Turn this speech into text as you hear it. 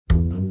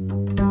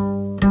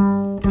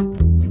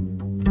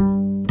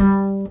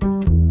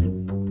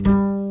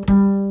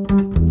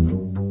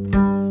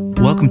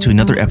to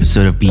another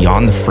episode of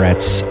Beyond the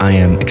Frets. I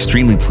am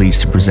extremely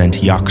pleased to present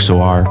Jaak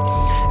Sooäär.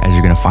 As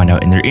you're going to find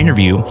out in their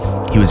interview,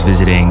 he was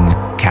visiting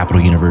Capital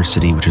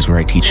University, which is where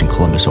I teach in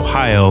Columbus,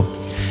 Ohio.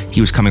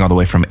 He was coming all the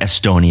way from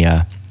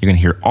Estonia. You're going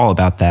to hear all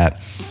about that.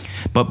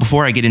 But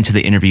before I get into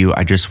the interview,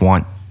 I just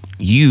want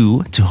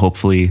you to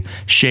hopefully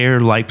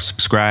share, like,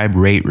 subscribe,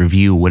 rate,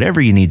 review,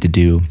 whatever you need to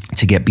do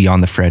to get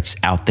Beyond the Frets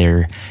out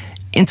there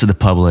into the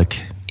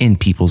public, in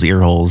people's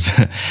ear holes.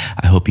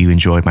 I hope you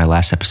enjoyed my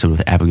last episode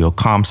with Abigail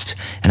Comst,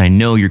 and I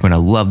know you're going to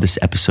love this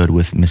episode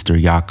with Mr.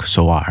 Jaak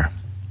Sooäär.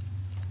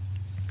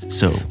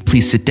 So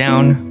please sit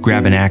down,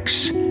 grab an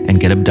axe, and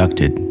get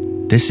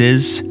abducted. This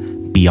is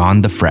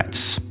Beyond the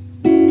Frets.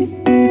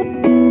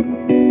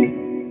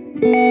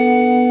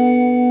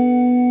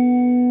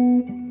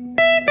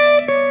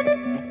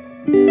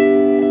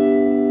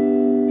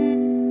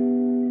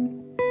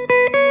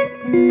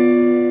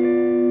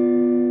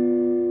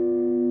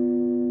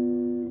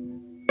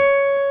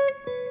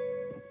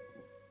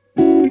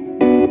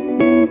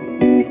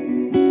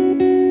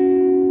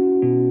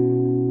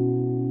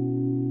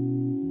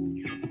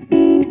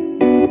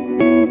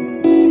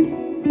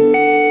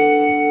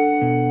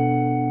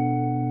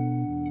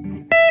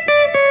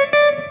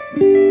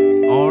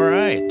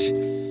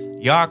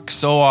 Jaak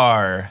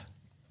Sooäär,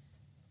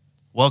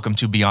 welcome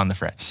to Beyond the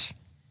Frets.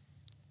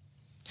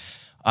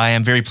 I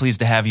am very pleased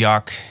to have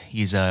Jaak.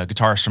 He's a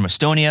guitarist from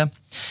Estonia,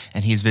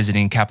 and he's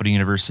visiting Capital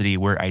University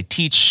where I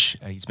teach.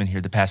 He's been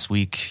here the past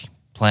week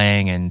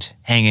playing and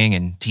hanging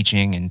and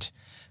teaching and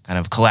kind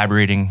of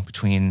collaborating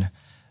between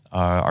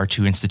our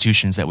two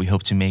institutions that we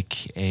hope to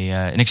make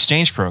an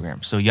exchange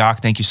program. So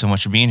Jaak, thank you so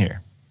much for being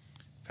here.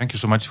 Thank you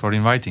so much for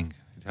inviting.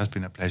 It has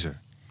been a pleasure.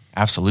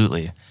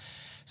 Absolutely.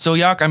 So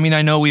Jaak, I mean,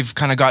 I know we've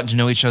kind of gotten to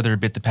know each other a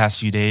bit the past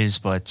few days,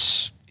 but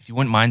if you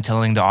wouldn't mind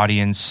telling the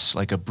audience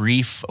like a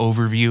brief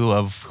overview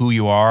of who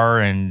you are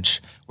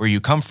and where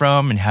you come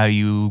from and how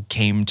you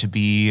came to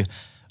be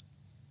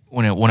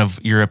one of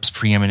Europe's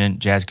preeminent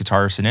jazz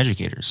guitarists and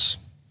educators.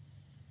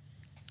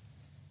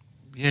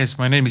 Yes,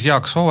 my name is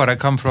Jaak Sooäär. I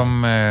come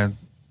from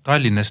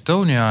Tallinn,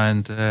 Estonia,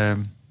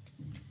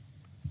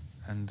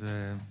 and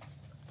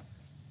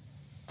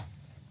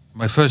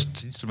my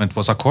first instrument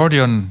was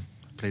accordion.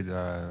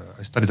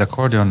 I studied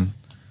accordion,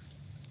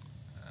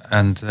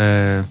 and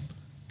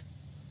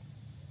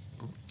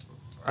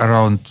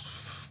around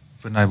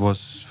when I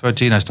was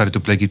 13, I started to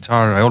play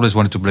guitar. I always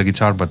wanted to play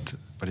guitar, but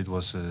it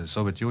was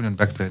Soviet Union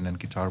back then, and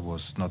guitar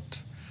was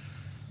not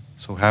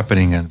so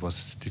happening, and it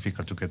was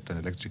difficult to get an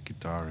electric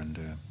guitar. And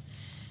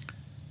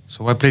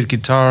so I played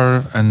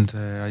guitar, and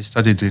I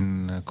studied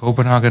in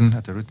Copenhagen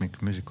at the Rhythmic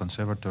Music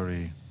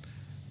Conservatory,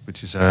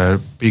 which is a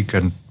big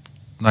and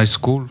nice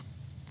school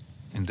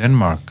in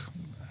Denmark.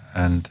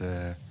 And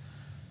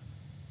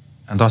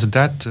after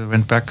that,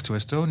 went back to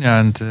Estonia,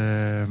 and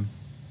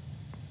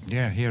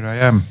here I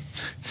am.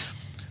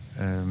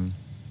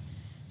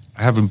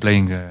 I have been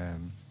playing.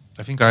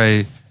 I think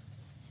I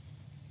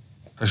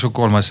should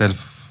call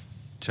myself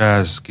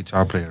jazz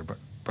guitar player,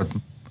 but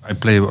I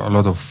play a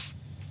lot of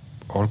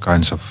all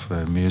kinds of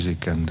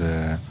music, and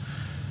a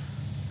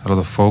lot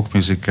of folk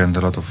music, and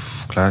a lot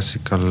of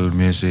classical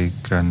music,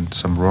 and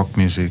some rock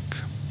music,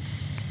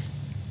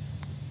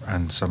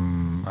 and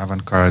some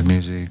avant-garde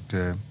music,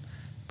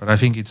 but I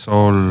think it's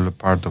all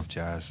part of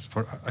jazz.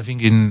 I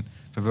think in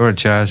the word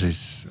jazz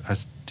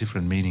has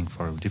different meaning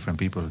for different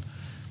people,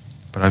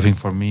 but I think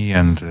for me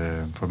and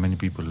for many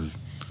people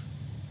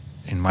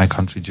in my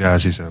country,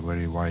 jazz is a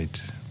very wide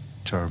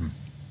term.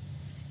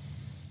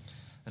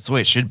 That's the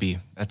way it should be.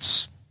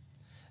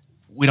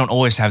 We don't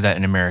always have that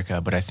in America,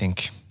 but I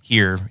think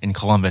here in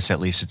Columbus, at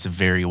least, it's a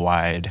very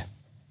wide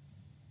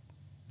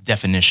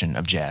definition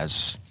of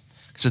jazz.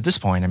 Because at this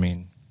point, I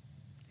mean,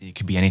 it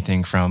could be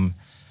anything from,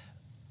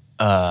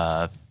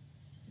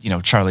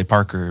 Charlie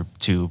Parker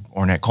to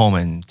Ornette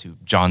Coleman to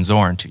John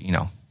Zorn to,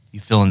 you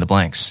fill in the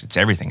blanks. It's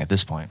everything at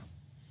this point.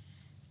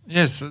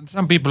 Yes,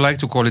 some people like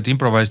to call it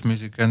improvised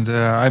music, and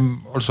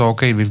I'm also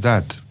okay with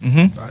that.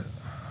 Mm-hmm.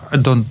 I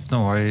don't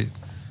know.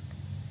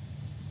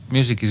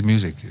 Music is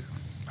music.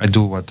 I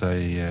do what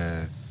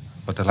I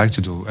like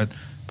to do,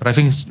 but I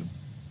think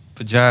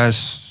the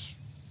jazz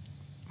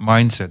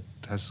mindset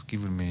has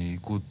given me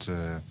good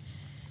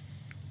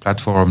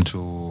platform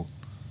to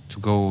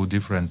go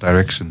different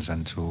directions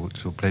and to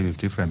play with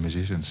different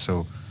musicians.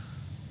 So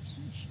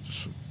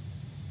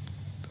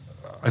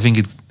I think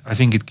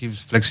it gives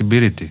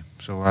flexibility.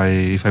 So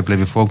if I play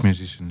with folk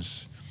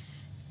musicians,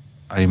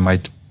 I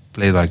might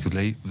play like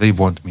they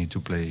want me to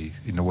play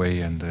in a way,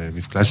 and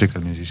with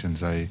classical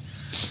musicians, I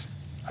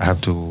have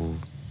to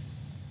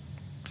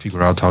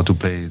figure out how to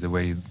play the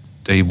way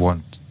they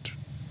want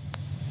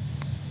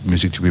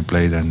music to be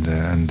played,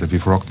 and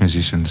with rock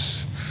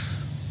musicians,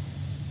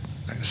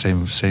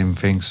 same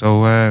thing.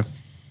 So,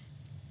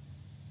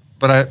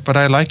 but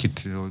I like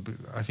it.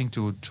 I think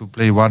to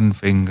play one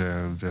thing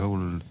the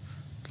whole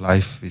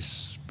life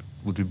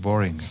would be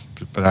boring.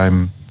 But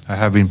I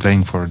have been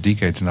playing for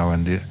decades now,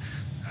 and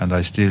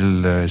I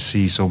still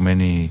see so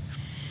many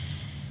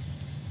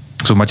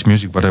so much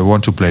music, but I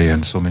want to play,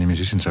 and so many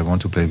musicians I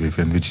want to play with,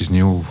 and which is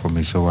new for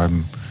me. So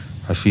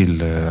I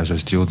feel as a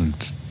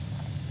student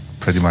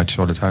pretty much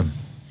all the time.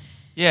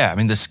 Yeah, I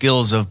mean, the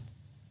skills of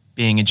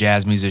being a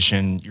jazz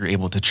musician, you're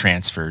able to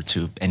transfer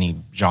to any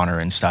genre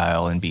and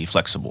style and be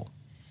flexible.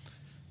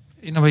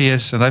 In a way,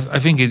 yes, and I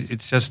think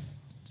it's just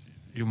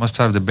you must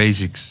have the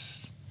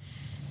basics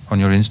on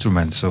your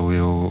instrument, so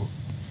you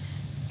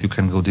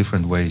can go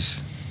different ways.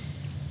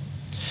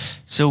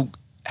 So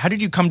how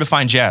did you come to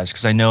find jazz?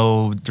 Because I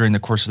know during the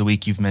course of the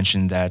week you've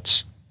mentioned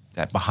that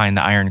behind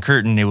the Iron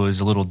Curtain, it was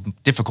a little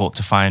difficult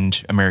to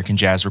find American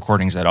jazz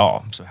recordings at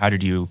all. So how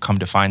did you come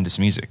to find this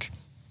music?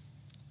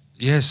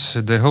 Yes,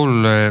 the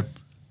whole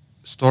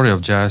story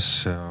of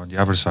jazz on the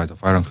other side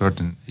of Iron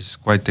Curtain is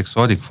quite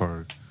exotic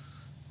for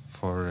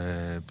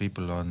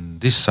people on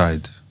this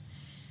side,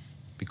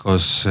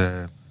 because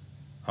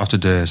after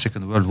the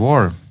Second World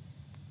War,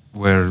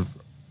 where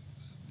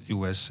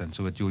U.S. and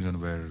Soviet Union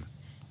were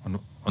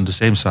on the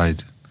same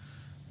side,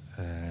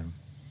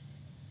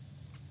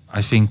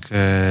 I think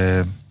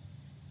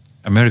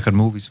American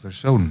movies were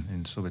shown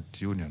in Soviet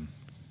Union.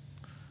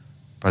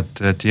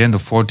 But at the end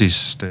of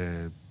 40s,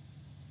 the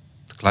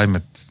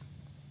climate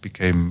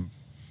became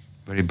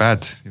very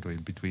bad,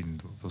 in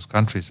between those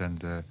countries,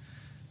 and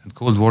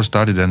Cold War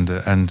started, and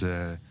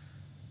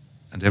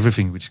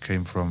everything which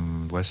came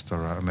from West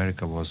or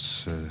America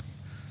was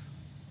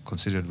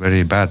considered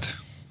very bad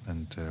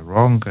and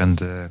wrong, and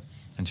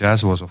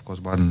jazz was, of course,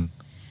 one.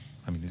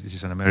 I mean, this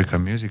is an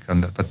American music,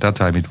 but at that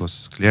time it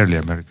was clearly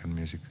American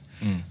music.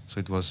 So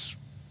it was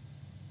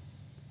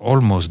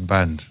almost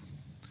banned.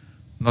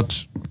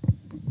 Not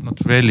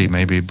really,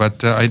 maybe,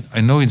 but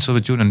I know in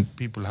Soviet Union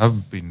people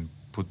have been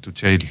put to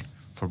jail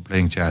for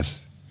playing jazz.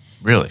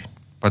 Really?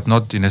 But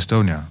not in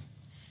Estonia.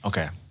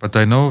 Okay. But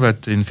I know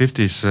that in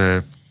 50s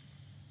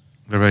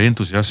there were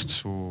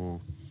enthusiasts who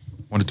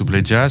wanted to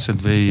play jazz, and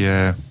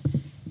they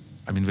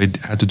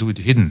had to do it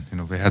hidden.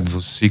 They had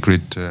those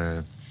secret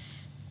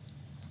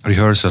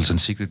rehearsals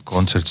and secret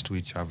concerts to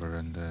each other,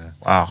 and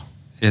wow.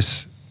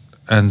 Yes,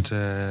 and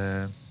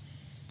then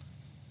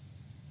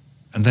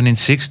in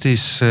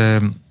 60s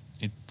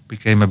it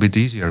became a bit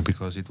easier,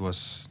 because it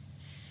was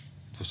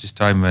this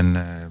time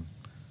when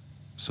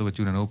Soviet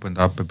Union opened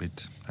up a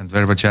bit, and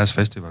there were jazz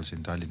festivals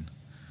in Tallinn,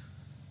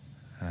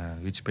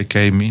 which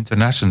became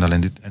international,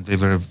 and they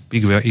were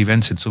big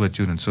events in Soviet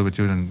Union. Soviet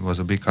Union was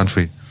a big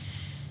country.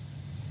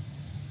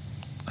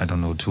 I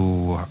don't know,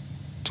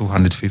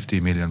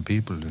 250 million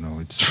people.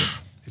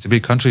 It's a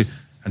big country,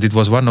 and it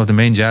was one of the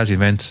main jazz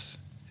events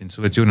in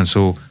Soviet Union.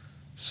 So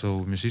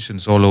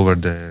musicians all over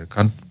the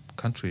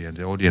country and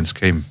the audience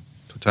came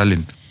to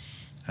Tallinn,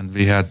 and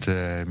we had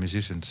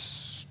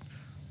musicians,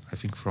 I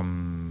think,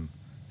 from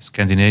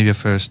Scandinavia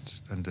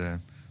first, and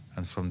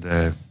from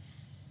the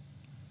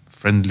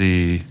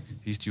friendly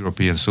East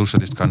European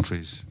socialist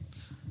countries.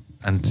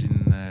 And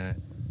in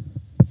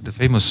the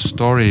famous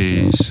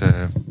story is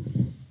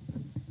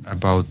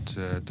about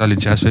Tallinn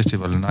Jazz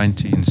Festival in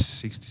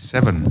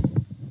 1967,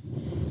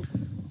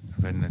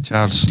 when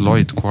Charles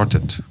Lloyd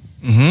Quartet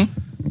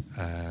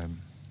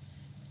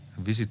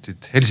visited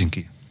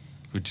Helsinki,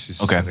 which is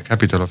the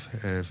capital of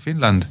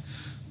Finland,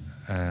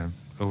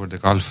 over the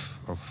Gulf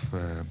of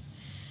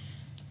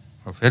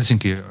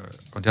Helsinki,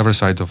 on the other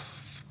side of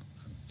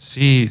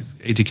sea,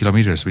 80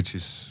 kilometers, which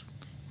is,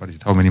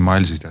 how many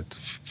miles is that?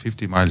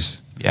 50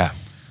 miles. Yeah.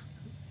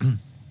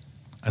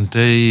 And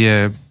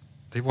they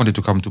wanted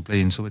to come to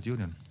play in Soviet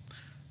Union,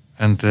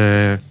 and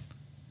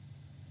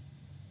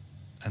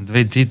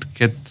they did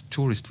get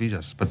tourist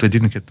visas, but they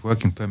didn't get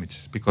working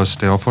permits, because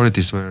the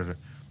authorities were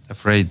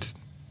afraid,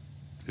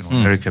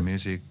 American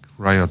music,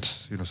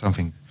 riots,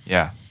 something.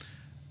 Yeah.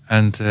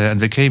 And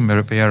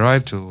they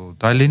arrived to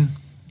Tallinn,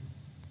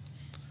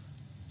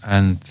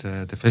 and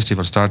the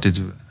festival started,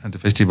 and the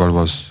festival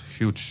was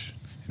huge,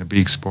 in a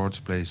big sports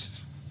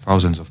place,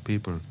 thousands of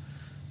people,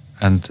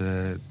 and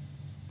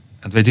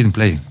they didn't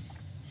play.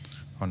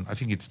 I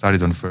think it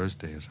started on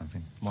Thursday or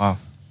something. Wow.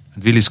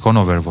 And Willis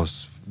Conover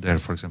was there,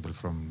 for example,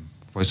 from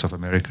Voice of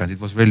America, and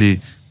it was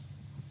really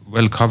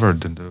well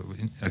covered, and a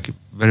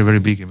very, very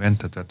big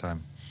event at that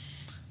time.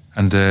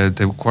 And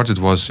the quartet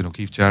was,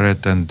 Keith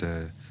Jarrett and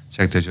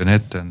Jack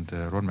DeJohnette and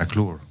Ron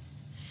McClure.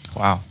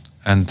 Wow.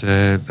 And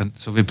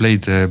so we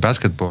played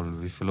basketball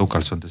with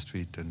locals on the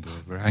street, and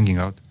we're hanging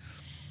out.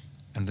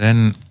 And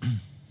then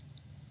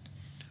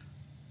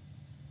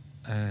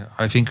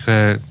I think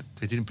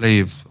they didn't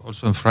play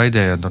also on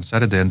Friday and on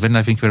Saturday. And then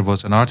I think there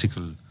was an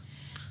article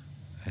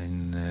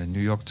in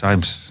New York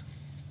Times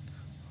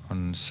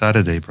on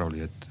Saturday,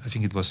 probably. I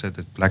think it was said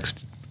that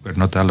blacks were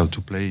not allowed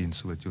to play in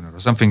Soviet Union or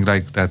something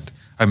like that.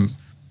 I'm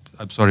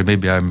sorry,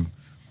 maybe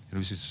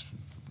this is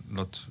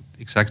not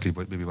exactly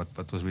what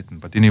was written,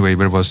 but anyway,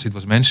 it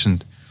was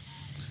mentioned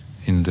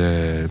in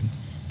the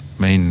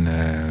main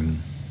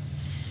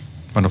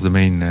one of the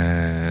main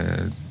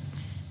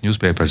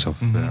newspapers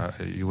of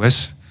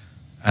U.S.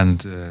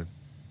 And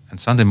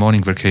Sunday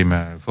morning there came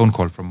a phone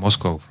call from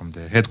Moscow, from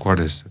the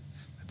headquarters.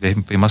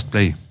 They must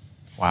play.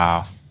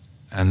 Wow.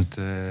 And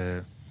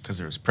Because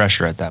there was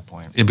pressure at that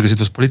point. Yeah, because it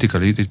was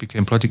political. It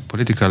became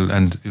political,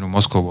 and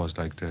Moscow was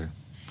like the.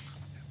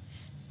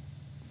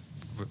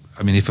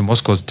 I mean, if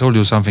Moscow told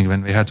you something,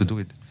 then we had to do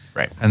it.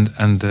 Right. And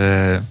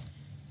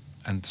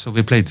so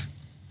we played,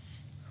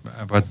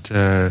 but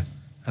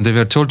and they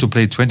were told to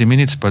play 20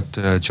 minutes, but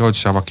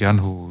George Avakian,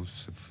 who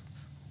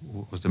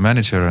was the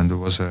manager and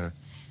was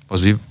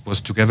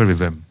together with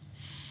them,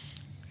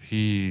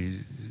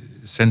 he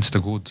sensed a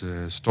good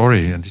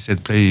story, and he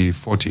said play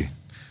 40.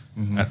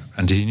 Mm-hmm.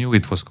 And he knew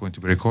it was going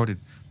to be recorded,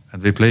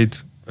 and we played.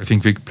 I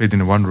think we played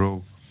in one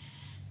row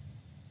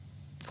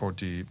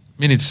 40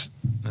 minutes,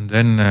 and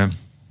then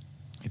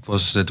it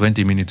was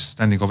 20 minutes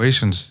standing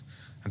ovations,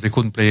 and we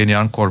couldn't play any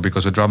encore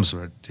because the drums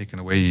were taken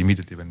away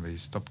immediately when we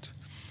stopped.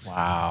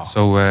 Wow.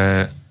 So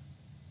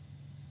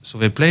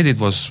we played. It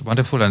was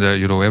wonderful, and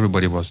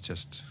everybody was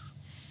just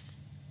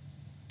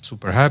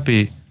super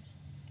happy.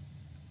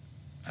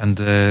 And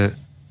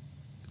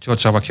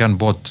George Avakian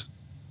bought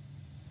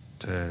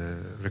the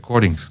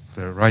recording,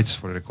 the rights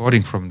for the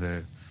recording from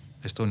the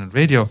Estonian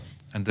radio,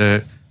 and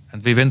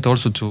we went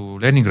also to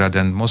Leningrad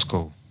and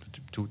Moscow,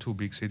 two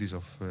big cities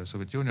of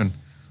Soviet Union,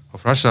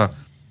 of Russia,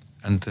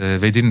 and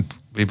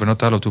we were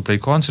not allowed to play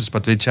concerts,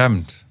 but we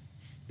jammed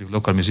with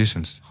local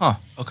musicians. Huh.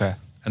 Okay.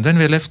 And then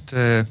we left.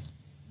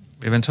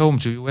 We went home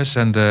to US,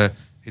 and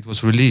it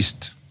was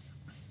released.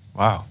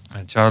 Wow.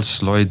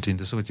 Charles Lloyd in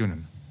the Soviet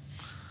Union,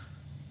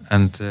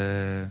 and.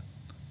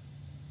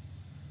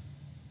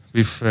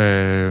 With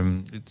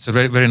it's a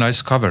very, very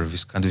nice cover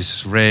with kind of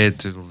this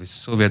red with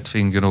Soviet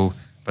thing,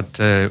 but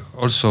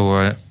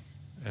also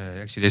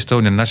actually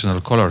Estonian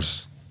national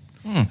colors,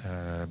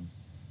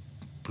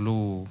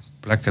 blue,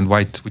 black, and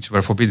white, which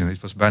were forbidden.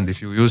 It was banned.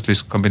 If you used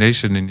this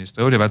combination in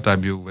Estonia that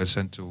time, you were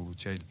sent to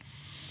jail.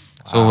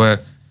 Wow.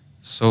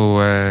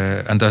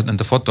 And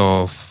the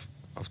photo of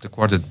the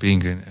quartet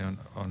being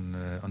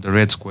on the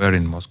Red Square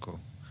in Moscow.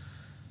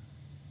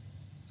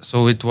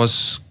 So it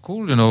was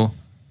cool,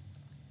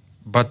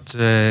 But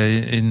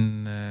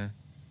in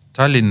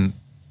Tallinn,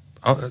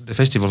 the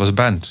festival was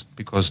banned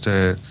because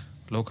the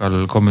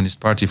local Communist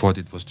Party thought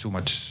it was too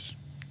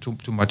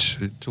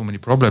many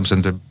problems,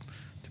 and the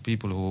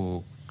people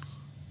who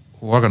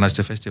organized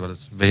the festival,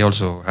 they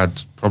also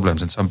had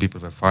problems, and some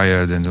people were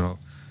fired, and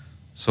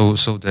so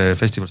the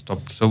festival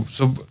stopped. So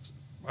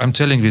I'm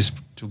telling this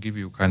to give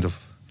you kind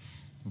of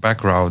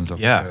background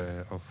of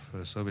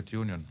Soviet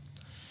Union,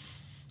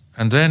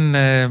 and then.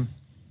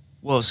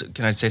 Well, so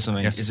can I say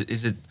something? Yes.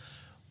 Is it?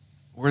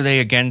 Were they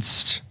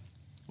against?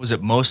 Was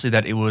it mostly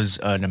that it was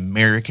an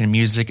American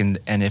music,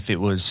 and if it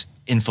was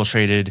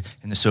infiltrated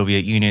in the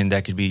Soviet Union,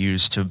 that could be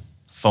used to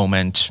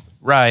foment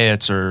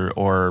riots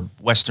or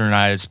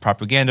westernized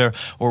propaganda,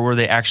 or were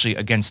they actually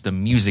against the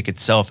music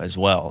itself as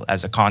well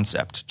as a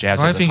concept?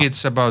 Jazz. I think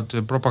it's about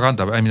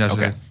propaganda. I mean,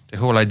 the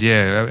whole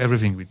idea,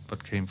 everything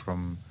what came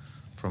from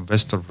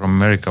West or from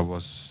America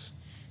was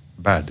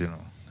bad,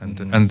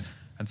 and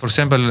for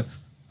example,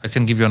 I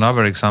can give you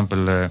another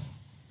example.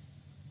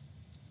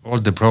 All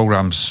the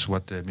programs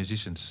what the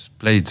musicians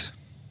played,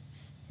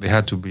 they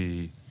had to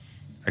be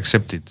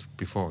accepted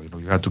before.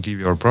 You had to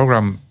give your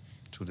program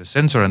to the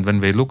censor, and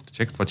when they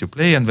checked what you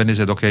play, and when they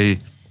said, okay,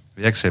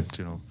 we accept,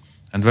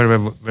 And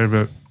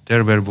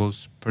there were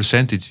those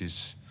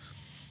percentages,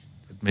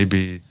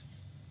 maybe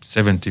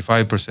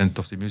 75%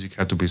 of the music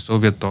had to be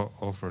Soviet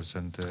offers,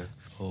 and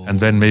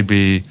then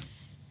maybe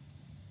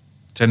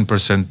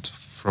 10%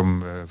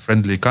 from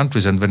friendly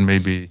countries, and then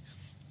maybe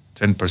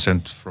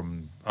 10%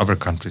 from other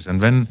countries,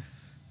 and then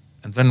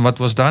what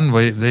was done?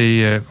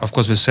 They of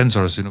course with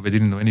censors, they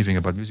didn't know anything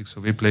about music, so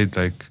we played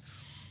like,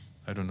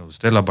 I don't know,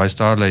 Stella by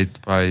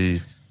Starlight by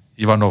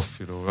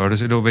Ivanov, or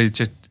they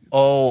just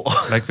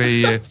like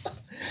they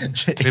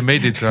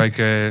made it like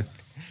they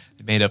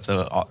made up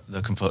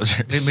the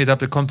composers. They made up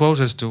the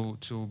composers to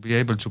be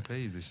able to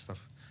play this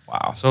stuff.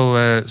 Wow.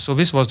 So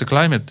this was the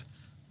climate,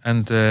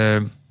 and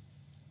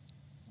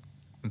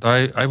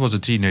I was a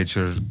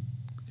teenager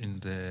in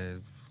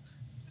the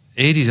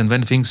 80s, and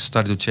when things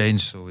started to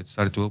change, so it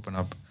started to open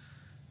up,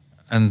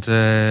 and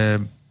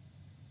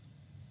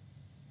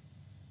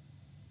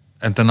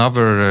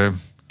another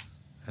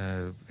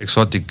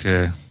exotic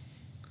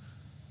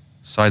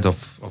side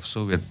of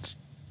Soviet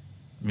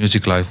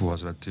music life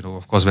was that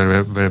of course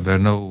there were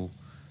no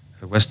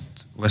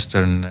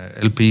Western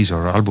LPs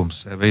or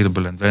albums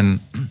available, and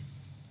then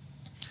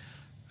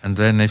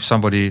if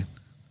somebody,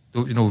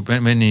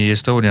 many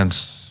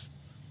Estonians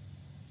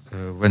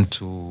went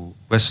to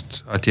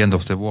West at the end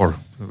of the war.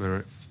 We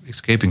were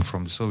escaping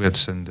from the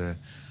Soviets, and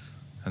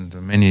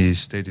many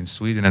stayed in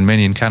Sweden, and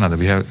many in Canada.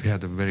 We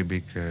had a very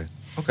big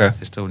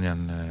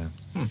Estonian,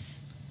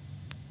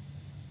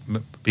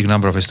 big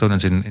number of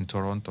Estonians in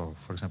Toronto,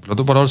 for example,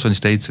 but also in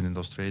States and in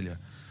Australia,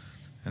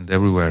 and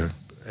everywhere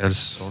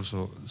else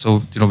also.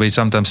 So we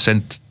sometimes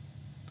sent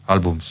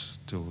albums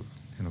to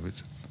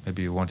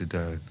maybe you wanted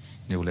a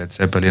new Led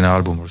Zeppelin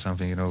album or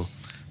something,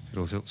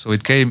 So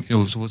it came,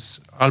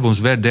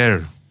 albums were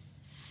there,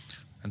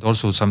 and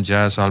also some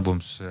jazz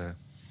albums.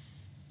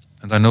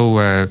 And I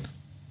know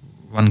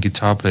one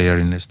guitar player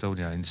in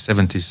Estonia in the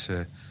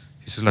 70s.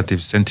 His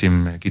relatives sent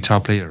him a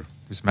guitar player,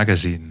 this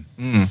magazine.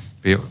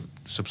 We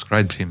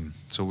subscribed him.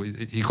 So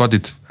he got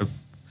it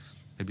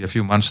maybe a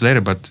few months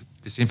later, but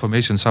this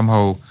information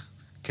somehow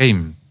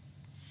came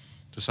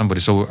to somebody.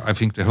 So I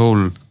think the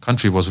whole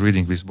country was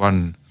reading this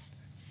one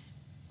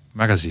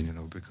magazine,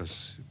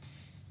 because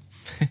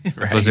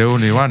right. it was the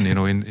only one,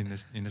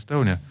 in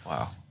Estonia.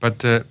 Wow. But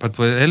the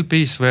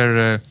LPs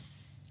were,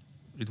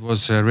 it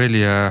was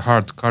really a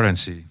hard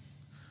currency.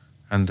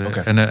 And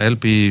an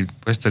LP,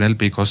 Western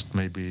LP cost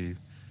maybe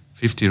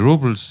 50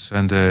 rubles,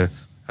 and the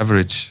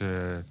average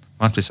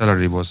monthly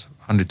salary was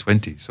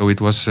 120. So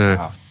it was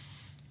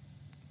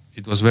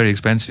it was very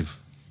expensive.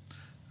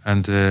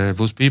 And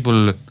those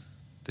people,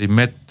 they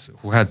met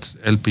who had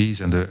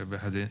LPs and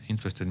had an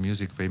interest in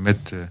music. They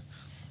met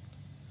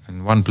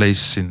in one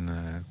place in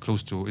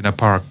a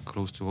park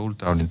close to Old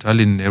Town in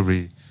Tallinn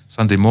every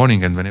Sunday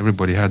morning, and when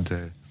everybody had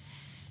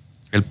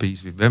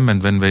LPs with them,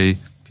 and when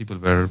people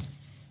were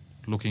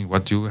looking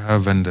what you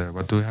have and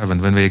what do you have,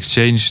 and when they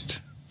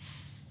exchanged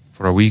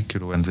for a week,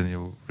 and then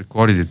you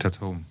recorded it at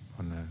home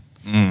on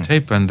a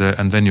tape, and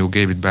then you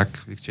gave it back,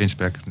 exchanged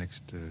back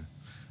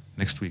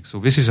next week. So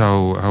this is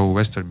how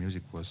Western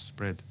music was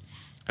spread.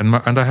 And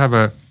I have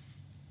a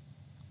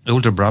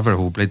older brother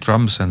who played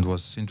drums and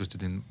was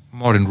interested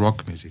more in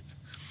rock music,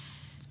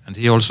 and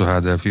he also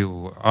had a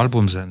few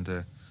albums,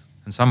 and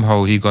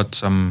somehow he got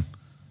some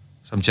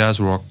jazz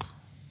rock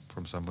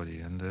from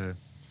somebody, and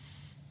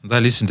I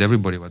listened to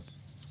everybody what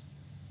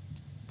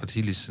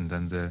he listened,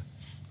 and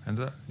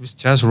this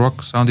jazz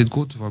rock sounded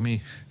good for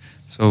me.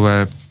 So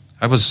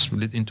I was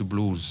into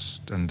blues,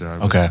 and I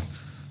was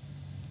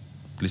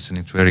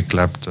listening to Eric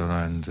Clapton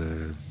and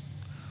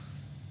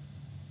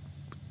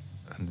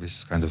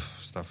this kind of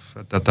stuff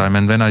at that time.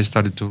 And then I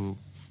started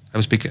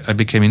I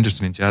became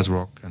interested in jazz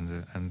rock,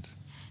 and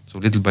so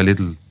little by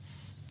little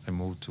I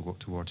moved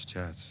towards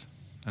jazz.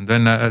 And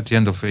then at the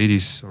end of the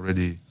 80s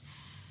already,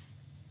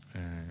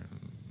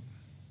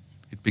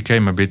 it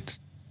became a bit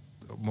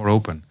more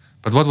open.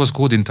 But what was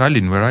good in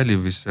Tallinn, where I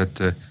live, is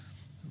that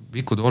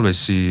we could always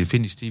see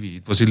Finnish TV.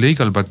 It was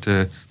illegal, but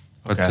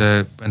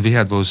and we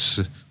had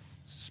those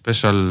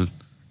special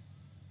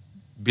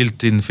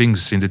built-in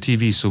things in the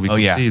TV, so we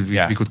could see.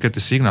 We could get the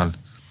signal.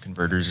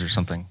 Converters or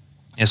something.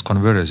 Yes,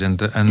 converters, and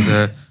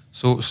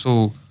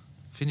so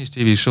Finnish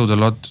TV showed a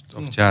lot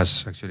of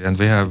jazz actually, and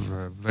they have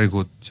a very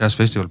good jazz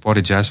festival,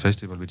 Pori Jazz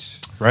Festival, which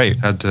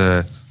had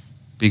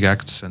big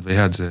acts, and they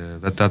had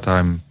at that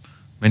time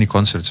many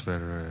concerts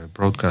were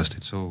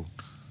broadcasted. So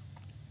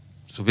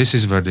this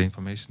is where the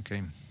information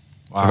came.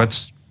 Wow. So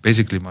that's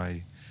basically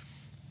my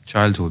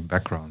childhood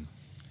background.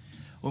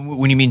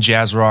 When you mean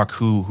jazz rock,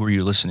 who are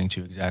you listening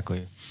to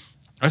exactly?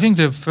 I think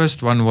the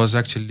first one was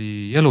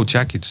actually Yellow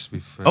Jackets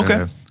with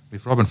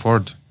Robin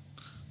Ford,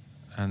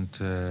 and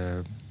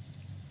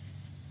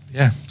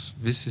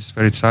this is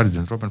where it started.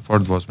 And Robin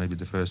Ford was maybe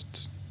the first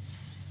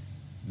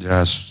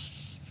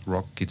jazz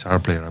rock guitar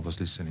player I was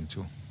listening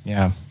to.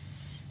 Yeah.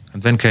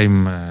 And then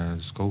came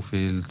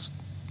Schofield,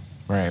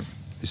 right?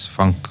 His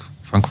funk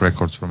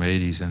records from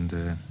 '80s, and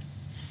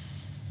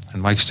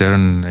Mike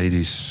Stern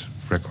 '80s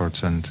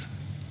records, and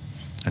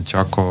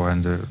Chaco,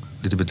 and a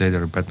little bit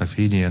later Pat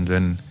Metheny, and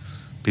then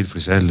Bill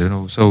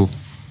Frisell. So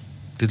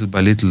little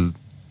by little,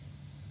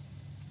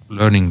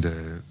 learning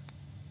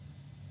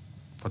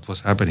what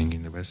was happening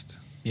in the West.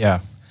 Yeah,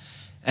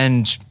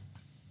 and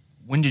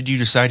when did you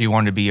decide you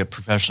wanted to be a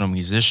professional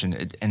musician,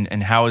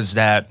 and how is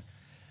that?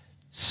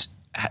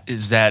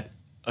 Is that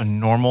a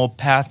normal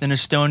path in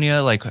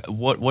Estonia? Like,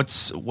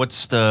 what's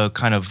the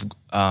kind of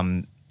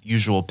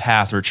usual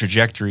path or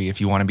trajectory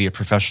if you want to be a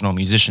professional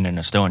musician in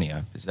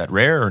Estonia? Is that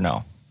rare or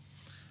no?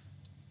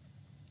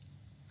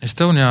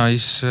 Estonia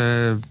is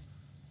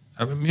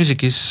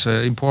music is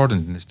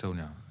important in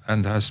Estonia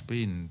and has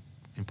been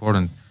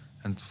important.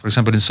 And for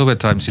example, in Soviet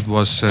times, it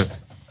was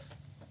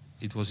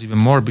even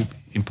more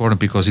important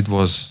because it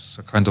was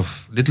a kind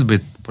of little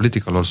bit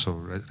political also,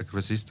 like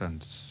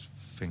resistance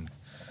thing.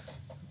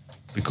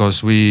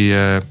 Because we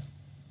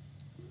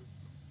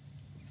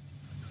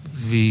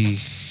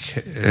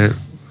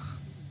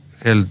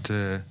held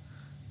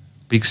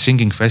big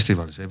singing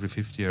festivals every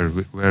fifth year,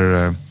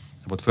 where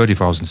about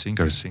 30,000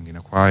 singers sing in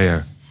a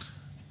choir,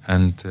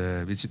 and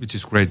which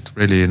is great,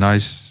 really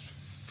nice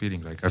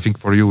feeling. Like, I think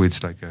for you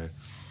it's like a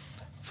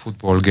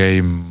football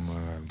game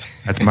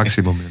at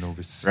maximum,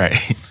 this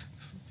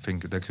thing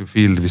that you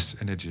feel this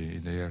energy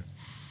in the air,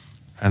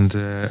 and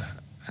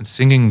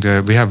singing.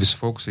 We have this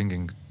folk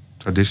singing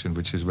tradition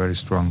which is very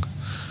strong,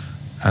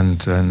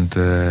 and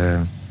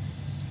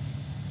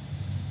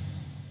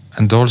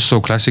also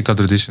classical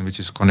tradition which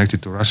is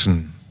connected to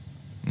Russian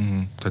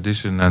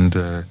tradition, and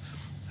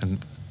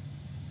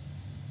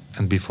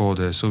before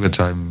the Soviet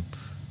time,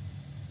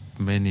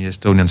 many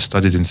Estonians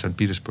studied in St.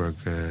 Petersburg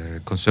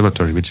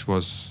Conservatory, which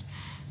was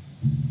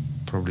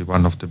probably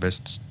one of the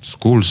best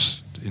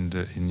schools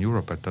in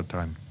Europe at that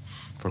time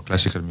for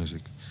classical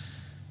music.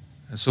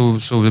 So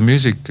the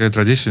music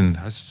tradition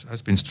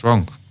has been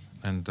strong,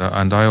 and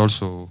I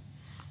also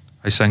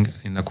I sang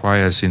in a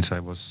choir since I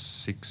was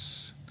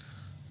 6,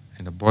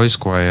 in a boys'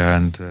 choir,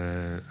 and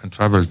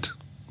traveled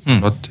a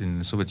lot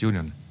in Soviet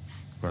Union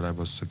while I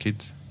was a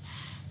kid,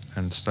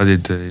 and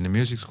studied in a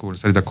music school,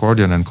 studied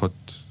accordion, and got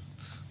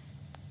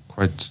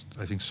quite,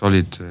 I think,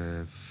 solid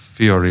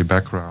theory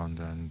background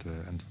and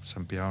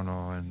some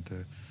piano,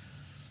 and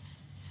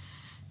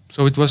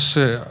so it was.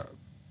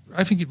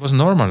 I think it was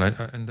normal,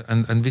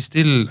 and we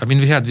still. I mean,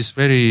 we had this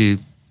very.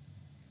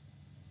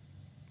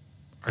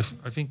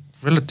 I think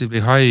relatively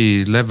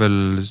high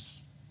level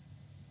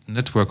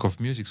network of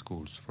music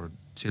schools for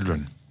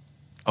children.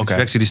 Okay. Which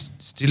we actually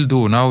still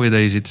do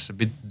nowadays. It's a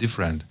bit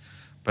different,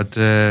 but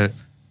yeah,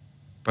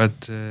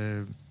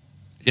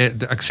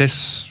 the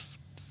access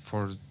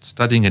for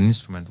studying an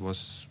instrument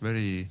was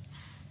very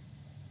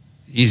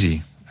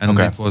easy, and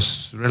it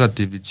was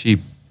relatively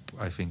cheap,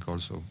 I think,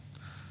 also,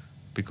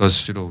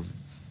 because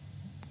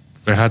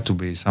there had to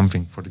be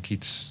something for the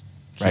kids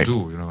to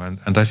do,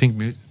 and I think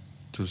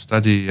to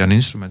study an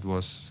instrument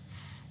was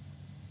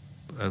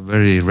a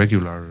very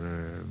regular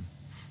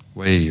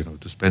way,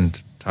 to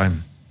spend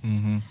time.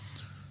 Mm-hmm.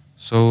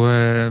 So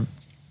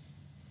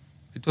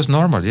it was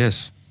normal,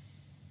 yes.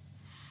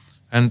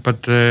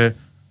 But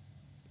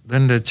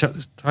then the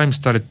time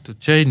started to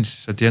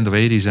change at the end of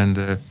the 80s, and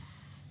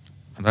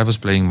I was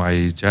playing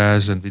my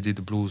jazz, and we did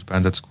a blues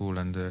band at school,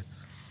 and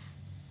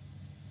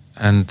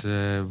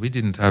we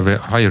didn't have a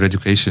higher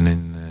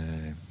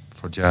education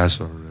for jazz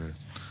or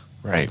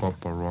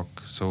pop or rock.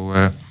 So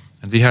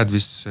and we had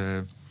this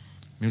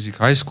music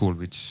high school,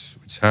 which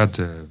had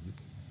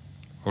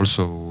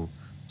also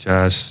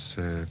jazz.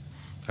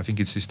 I think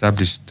it's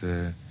established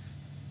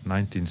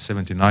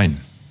 1979.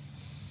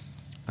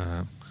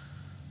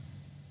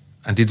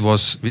 And it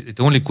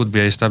only could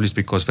be established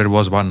because there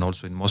was one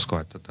also in Moscow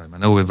at the time. I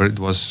know it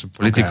was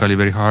politically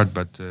very hard,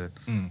 but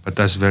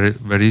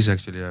there is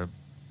actually a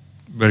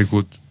very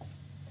good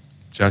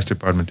jazz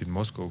department in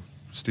Moscow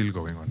still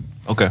going on.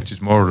 Okay. Which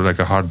is more like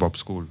a hard bop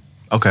school.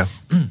 Okay.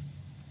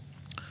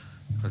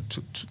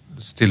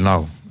 Still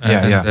now.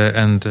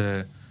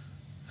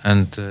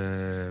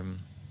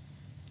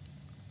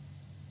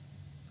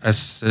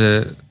 As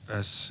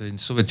in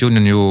Soviet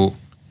Union, you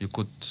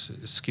could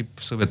skip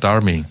Soviet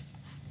Army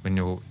when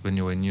you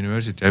were in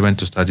university. I went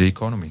to study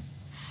economy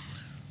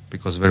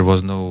because there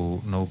was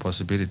no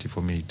possibility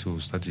for me to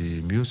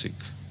study music.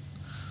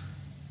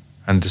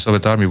 And the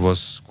Soviet Army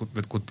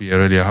could be a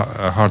really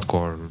a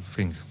hardcore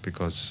thing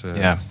because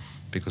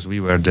we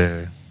were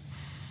the,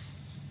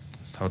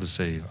 how to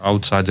say,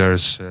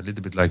 outsiders, a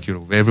little bit like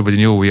everybody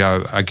knew we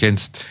are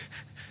against.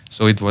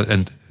 So it was,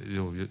 and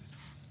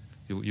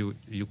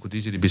you could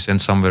easily be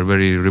sent somewhere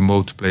very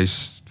remote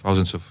place,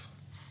 thousands of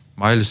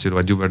miles,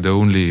 but you were the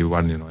only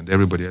one, and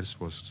everybody else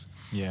was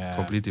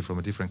completely from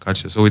a different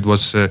culture. So it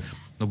was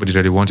nobody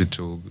really wanted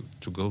to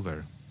go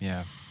there.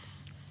 Yeah.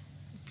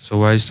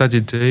 So I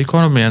studied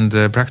economy and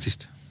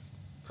practiced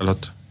a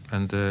lot,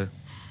 and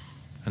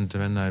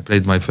then I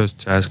played my first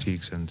jazz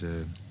gigs, and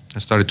I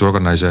started to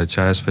organize a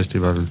jazz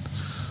festival,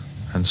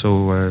 and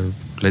so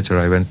later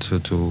I went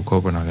to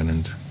Copenhagen,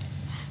 and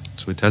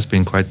so it has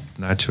been quite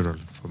natural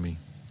for me.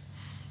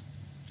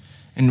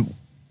 And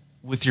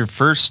with your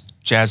first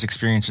jazz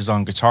experiences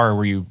on guitar,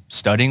 were you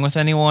studying with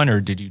anyone,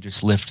 or did you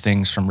just lift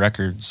things from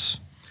records?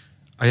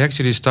 I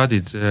actually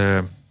studied.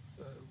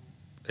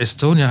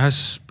 Estonia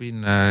has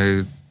been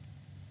a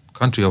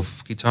country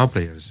of guitar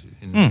players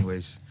in many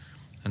ways,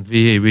 and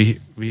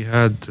we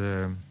had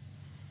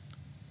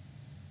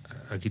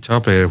a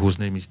guitar player whose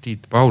name is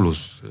Tiit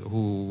Paulus,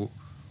 who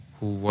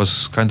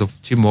was kind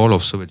of Jim Hall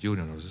of Soviet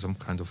Union, or some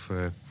kind of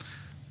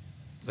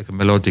like a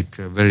melodic,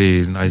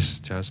 very nice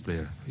jazz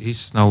player.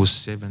 He's now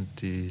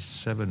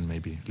 77,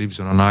 maybe. Lives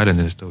on an island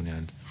in Estonia,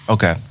 and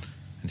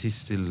he's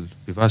still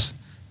with us.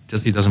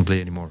 He doesn't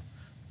play anymore,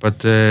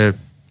 but I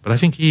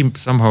think he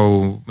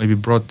somehow maybe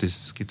brought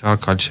this guitar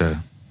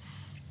culture,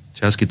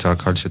 jazz guitar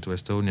culture, to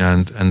Estonia,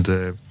 and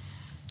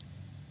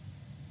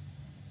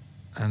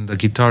the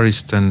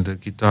guitarist and the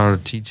guitar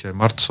teacher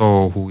Mart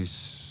Soo, who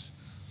is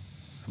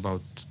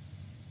about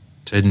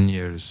 10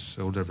 years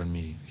older than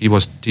me. He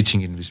was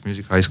teaching in this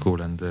music high school,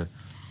 and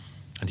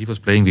he was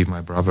playing with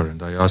my brother,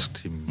 and I asked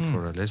him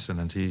for a lesson,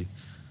 and he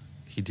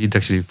did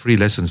actually 3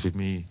 lessons with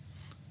me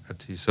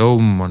at his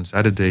home on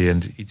Saturday,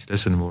 and each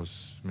lesson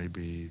was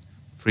maybe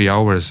 3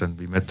 hours, and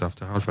we met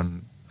after half a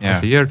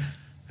year,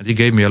 and he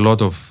gave me a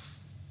lot of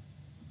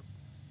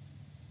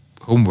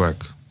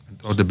homework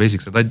and all the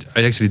basics, and I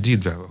actually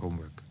did the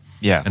homework.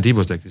 Yeah. And he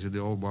was like, he said,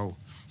 "Oh wow,"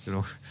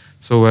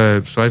 So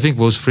I think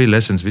those 3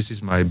 lessons, this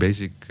is my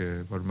basic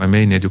or my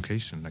main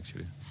education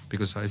actually,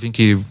 because I think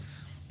he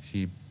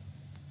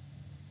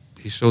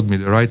showed me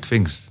the right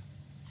things.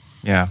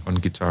 Yeah. On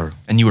guitar.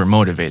 And you were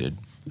motivated.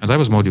 And I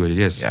was motivated,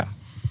 yes. Yeah.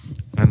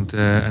 And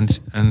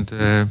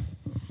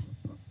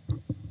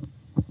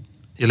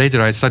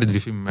later I studied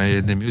with him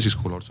in the music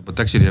school also, but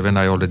actually when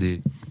I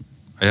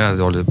had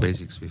all the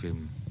basics with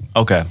him.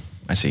 Okay,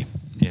 I see.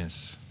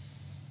 Yes.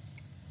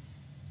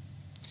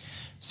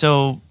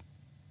 So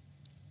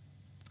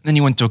Then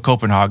you went to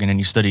Copenhagen and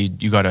you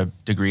got a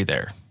degree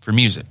there for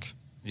music.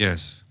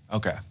 Yes.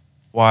 Okay.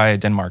 Why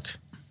Denmark?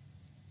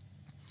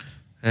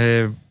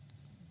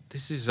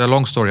 This is a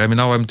long story. I mean,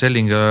 now I'm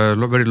telling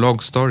very long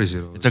stories.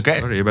 It's okay.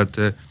 Sorry, but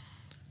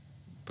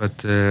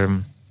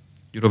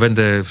when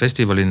the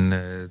festival in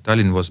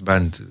Tallinn was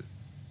banned in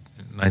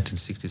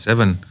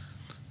 1967,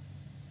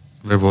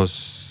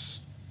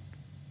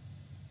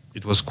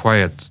 it was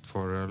quiet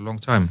for a long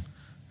time.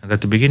 And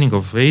at the beginning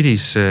of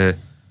 80s,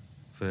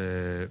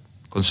 the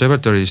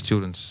conservatory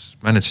students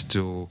managed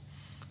to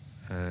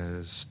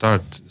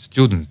start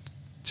student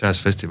jazz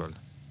festival.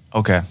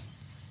 Okay.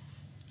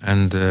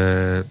 And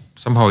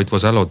somehow it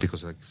was allowed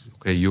because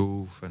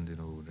youth and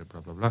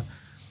blah blah blah,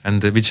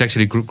 and which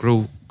actually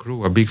grew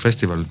a big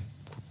festival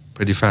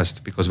pretty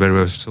fast because there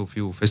were so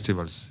few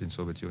festivals in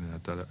Soviet Union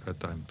at that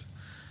time.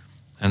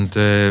 And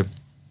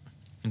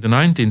in the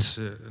 90s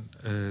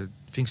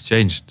things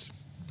changed,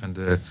 and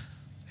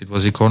it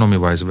was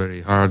economy-wise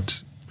very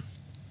hard,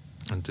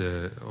 and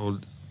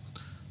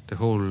the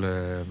whole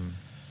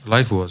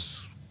life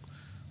was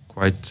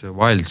quite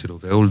wild.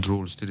 The old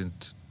rules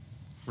didn't.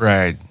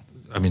 Right.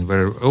 I mean,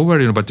 were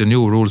over, but the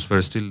new rules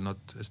were still not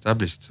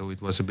established, so it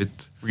was a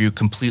bit. Were you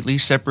completely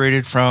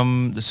separated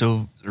from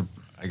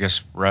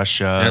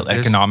Russia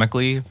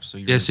economically? So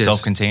you were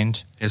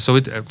self-contained. Yeah,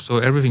 so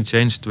everything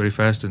changed very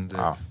fast, and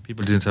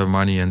people didn't have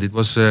money, and it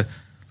was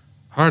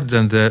hard.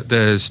 And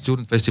the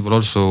student festival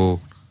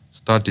also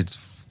started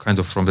kind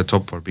of from the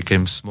top, or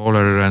became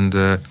smaller, and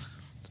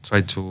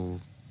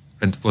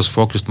was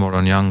focused more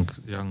on young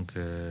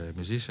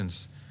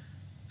musicians.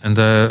 And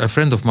a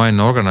friend of mine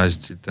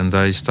organized it, and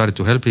I started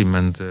to help him,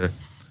 and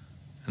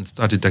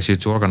started actually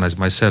to organize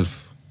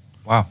myself.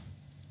 Wow!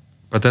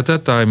 But at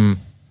that time,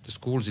 the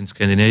schools in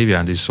Scandinavia,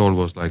 and this all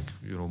was like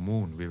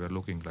moon. We were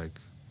looking like,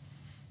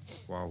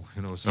 wow,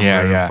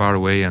 somewhere far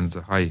away and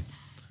high,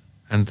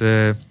 and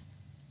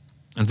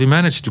we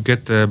managed to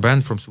get a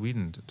band from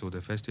Sweden to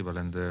the festival,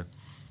 and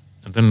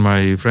then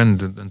my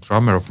friend and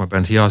drummer of my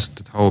band, he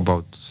asked how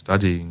about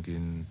study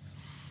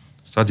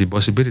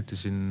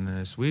possibilities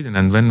in Sweden,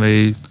 and when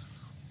they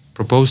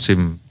proposed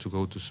him to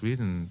go to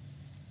Sweden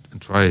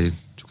and try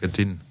to get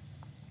in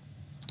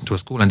to a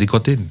school, and he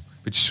got in,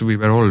 which we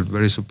were all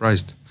very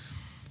surprised.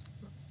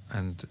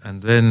 And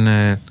then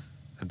a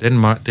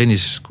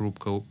Danish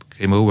group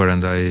came over,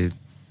 and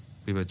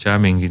we were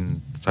jamming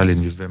in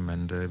Tallinn with them,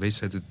 and they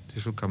said that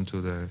you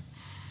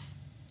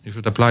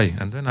should apply,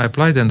 and then I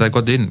applied and I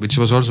got in, which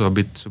was also a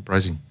bit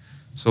surprising.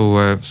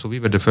 So we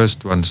were the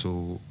first ones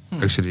who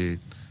actually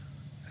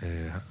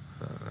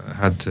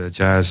had a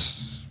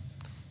jazz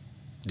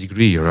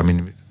degree, or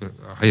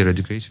higher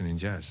education in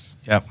jazz.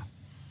 Yep.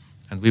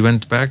 And we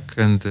went back,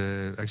 and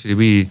actually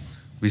we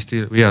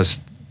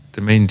asked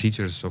the main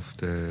teachers of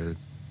the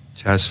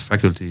jazz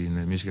faculty in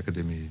the music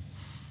academy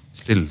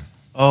still.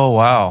 Oh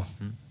wow,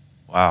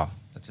 wow,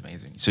 that's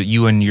amazing. So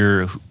you and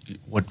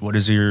what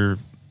is your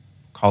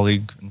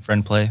colleague and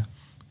friend play?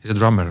 He's a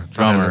drummer.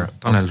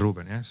 Tanel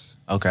Ruben, yes.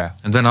 Okay.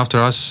 And then after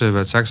us,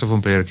 the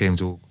saxophone player came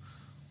to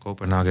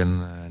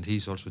Copenhagen, and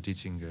he's also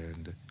teaching.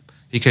 And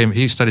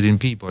he studied in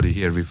Peabody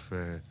here with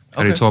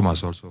Harry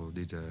Thomas. Also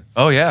did a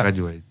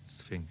graduate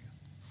thing.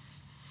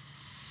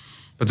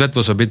 But that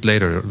was a bit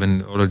later,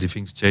 when already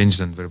things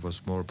changed and there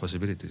was more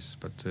possibilities.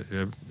 But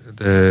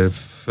the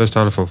first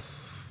half of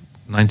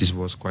 90s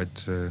was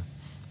quite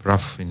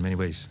rough in many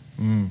ways.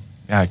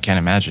 Yeah, I can't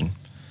imagine.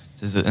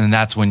 And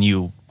that's when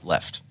you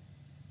left.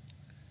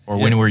 Or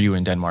when were you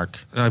in Denmark?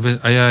 I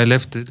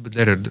left a little bit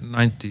later,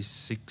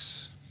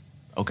 96.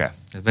 Okay.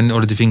 When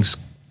already things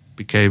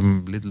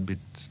became a little bit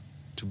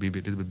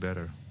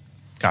better.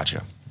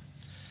 Gotcha.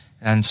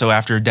 And so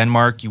after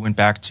Denmark, you went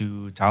back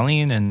to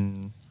Tallinn,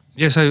 and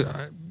yes,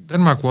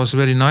 Denmark was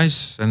very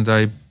nice, and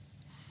I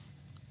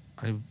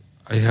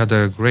had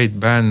a great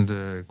band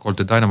called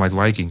the Dynamite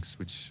Vikings,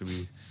 which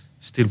we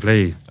still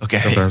play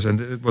sometimes,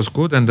 and it was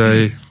good. And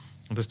I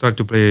started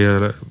to play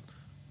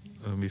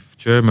with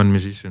German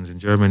musicians in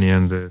Germany,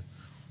 and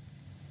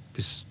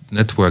this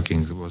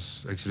networking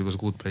was a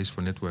good place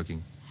for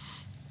networking.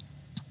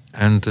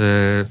 And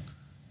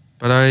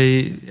but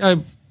I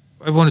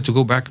wanted to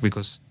go back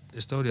because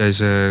Estonia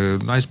is a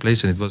nice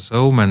place, and it was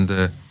home, and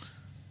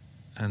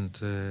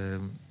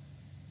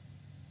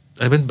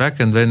I went back,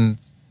 and then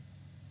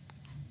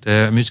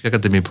the music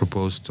academy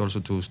proposed also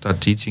to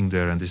start teaching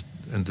there, and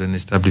then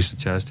establish the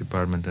jazz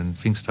department, and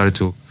things started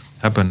to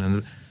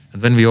happen.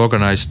 And then we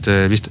organized,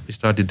 we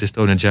started the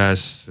Estonian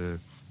Jazz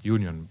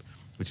Union,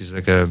 which is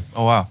like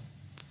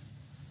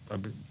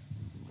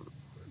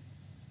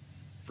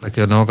like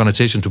an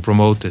organization to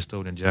promote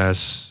Estonian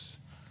jazz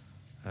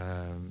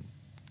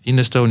in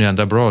Estonia and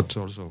abroad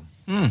also.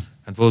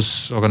 And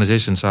those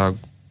organizations are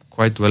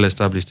quite well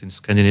established in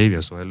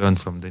Scandinavia, so I learned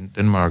from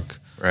Denmark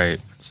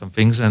some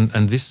things,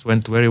 and this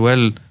went very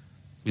well.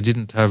 We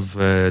didn't have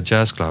a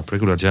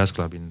regular jazz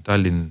club in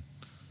Tallinn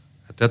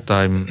at that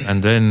time,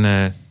 and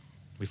then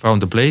we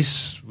found a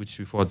place which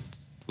we thought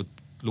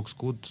looks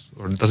good,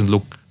 or it doesn't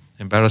look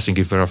embarrassing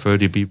if there are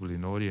 30 people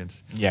in the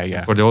audience. Yeah.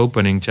 And for the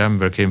opening jam,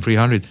 there came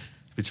 300. It was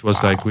which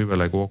was like, we were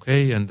like,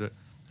 okay. And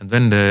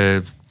then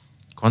the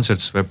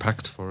concerts were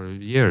packed for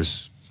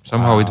years.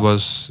 Somehow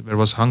there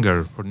was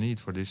hunger or need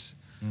for this.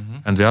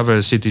 And the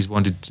other cities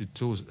wanted it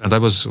too. And I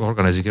was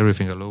organizing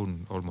everything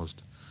alone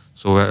almost.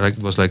 So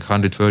it was like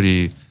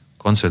 130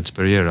 concerts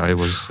per year I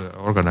was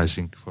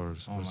organizing for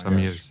some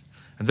years.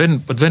 And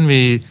then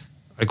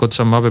I got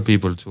some other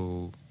people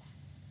to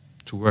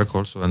work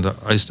also. And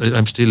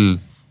I'm still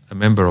a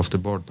member of the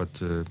board, but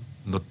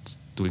not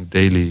doing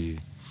daily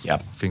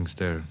things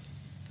there.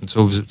 And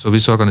so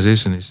this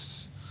organization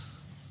is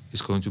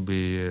going to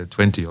be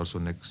 20 also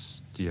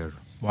next year.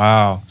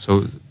 Wow.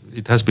 So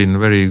it has been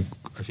very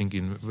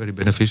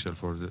beneficial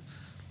for the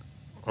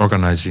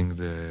organizing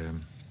the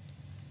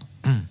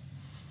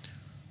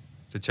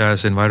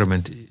jazz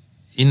environment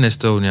in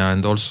Estonia,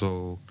 and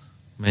also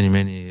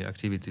many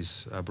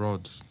activities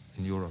abroad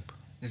in Europe.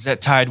 Is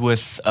that tied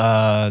with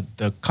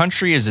the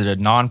country? Is it a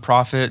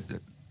non-profit?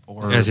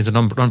 Or? Yes, it's a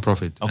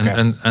non-profit.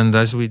 Okay. And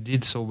as we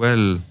did so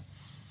well,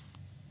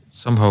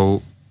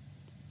 somehow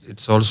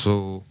it's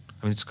also,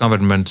 it's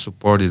government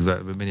supported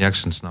by many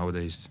actions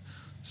nowadays,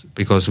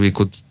 because we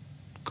could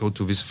go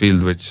to this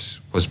field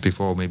which was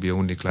before maybe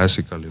only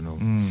classical,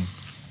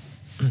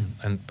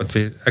 but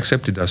they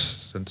accepted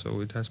us, and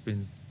so it has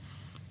been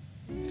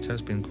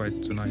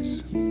quite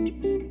nice.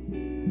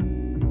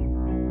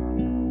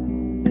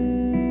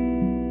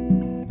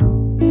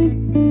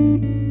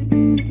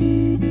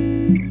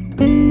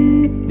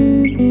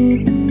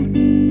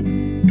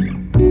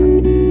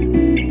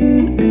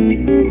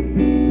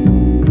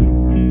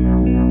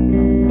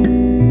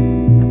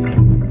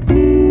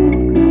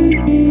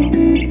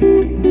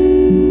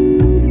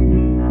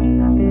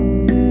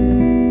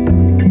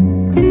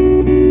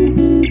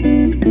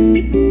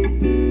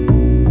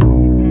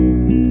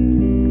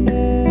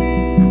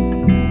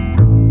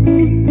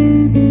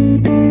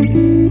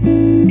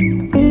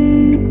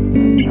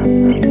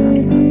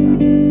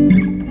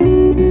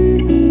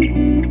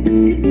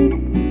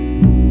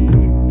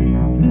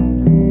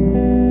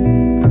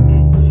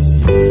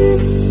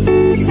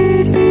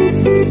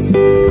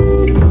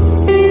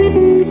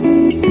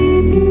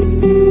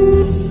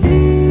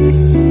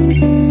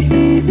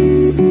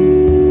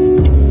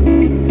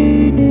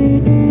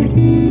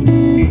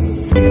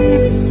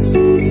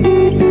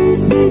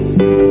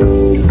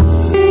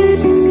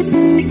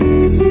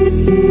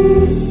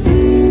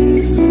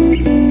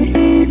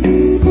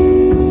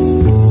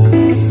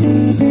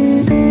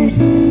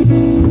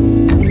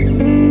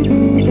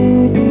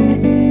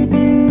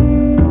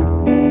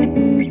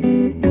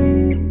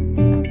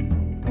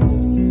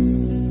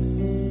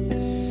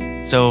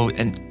 So,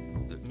 and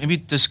maybe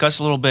discuss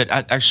a little bit,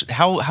 actually,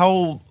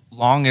 how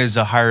long is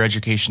a higher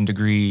education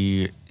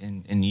degree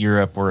in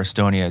Europe or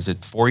Estonia? Is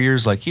it 4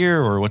 years like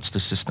here, or what's the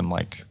system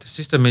like? The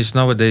system is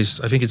nowadays,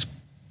 I think it's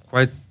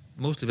quite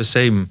mostly the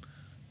same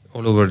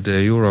all over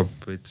the Europe.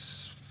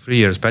 It's 3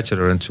 years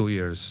bachelor and 2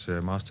 years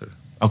master.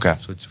 Okay.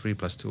 So it's 3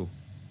 + 2.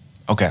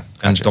 Okay.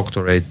 Gotcha. And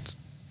doctorate.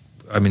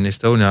 I mean,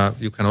 Estonia,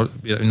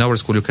 in our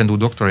school you can do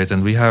doctorate,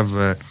 and we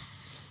have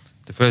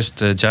the first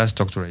jazz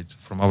doctorate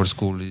from our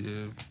school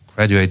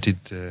graduated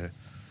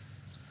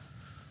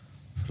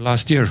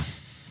last year.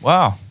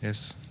 Wow.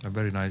 Yes, a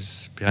very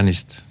nice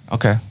pianist.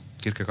 Okay.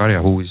 Kirke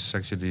Karja, who is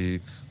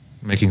actually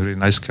making a really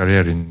nice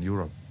career in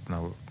Europe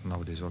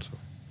nowadays also.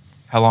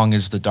 How long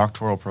is the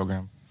doctoral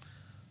program?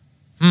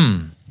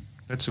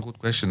 That's a good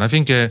question. I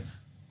think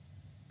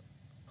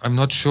I'm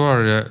not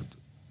sure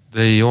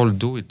they all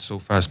do it so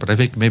fast, but I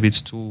think maybe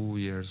it's 2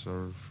 years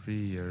or 3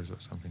 years or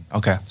something.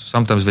 Okay. So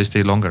sometimes they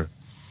stay longer.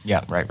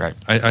 Yeah, right.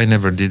 I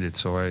never did it,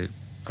 so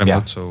I'm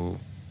not so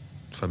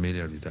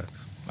familiar with that.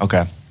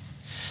 Okay.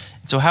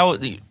 So how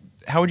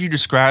would you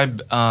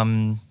describe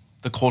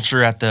the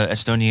culture at the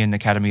Estonian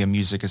Academy of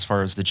Music as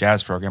far as the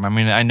jazz program? I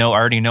mean, I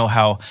already know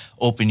how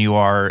open you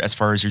are as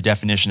far as your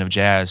definition of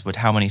jazz, but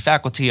how many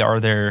faculty are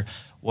there?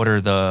 What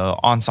are the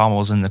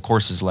ensembles and the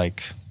courses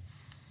like?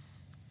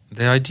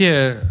 The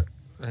idea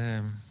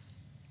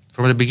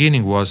from the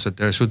beginning was that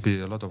there should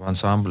be a lot of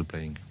ensemble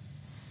playing,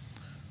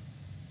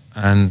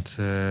 and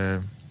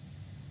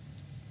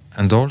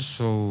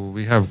also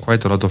we have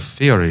quite a lot of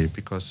theory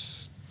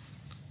because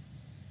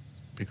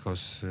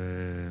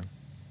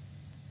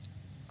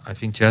I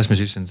think jazz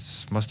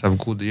musicians must have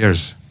good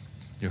ears.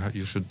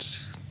 You should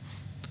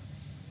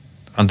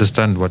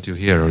understand what you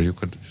hear, or you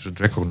should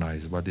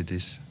recognize what it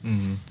is.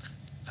 Mm-hmm.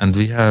 And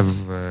we have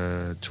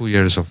 2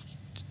 years of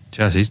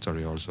jazz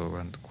history also,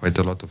 and quite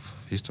a lot of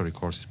history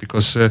courses,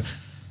 because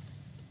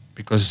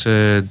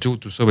due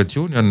to Soviet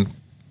Union,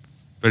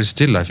 there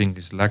still, I think,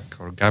 is lack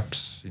or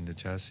gaps in the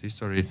jazz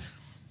history.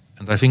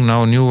 And I think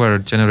now newer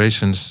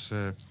generations,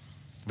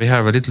 they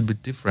have a little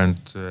bit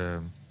different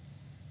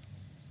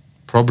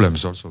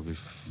problems also with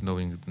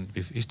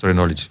history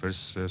knowledge.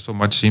 There's so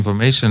much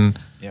information,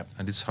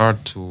 and it's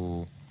hard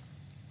to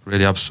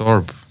really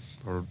absorb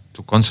or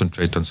to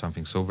concentrate on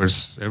something. So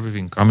there's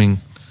everything coming,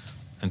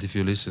 and if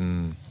you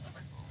listen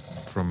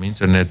from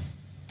internet,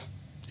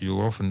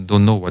 you often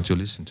don't know what you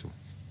listen to.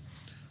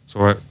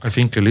 So I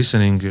think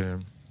listening,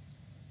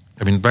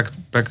 back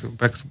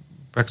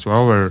back to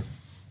our,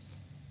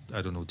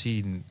 I don't know,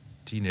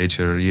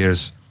 teenager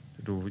years,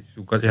 you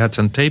had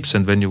some tapes,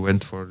 and when you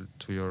went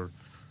to your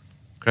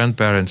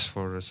grandparents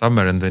for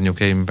summer, and then you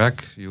came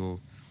back, you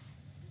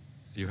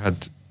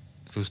had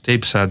those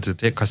tapes had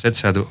the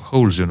cassettes had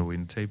holes,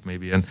 in tape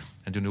maybe, and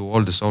you knew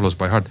all the solos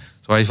by heart.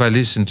 So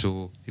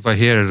if I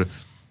hear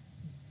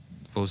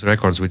those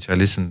records which I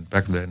listened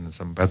back then,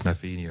 some Pat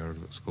Metheny or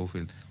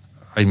Scofield,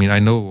 I mean I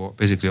know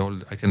basically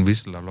I can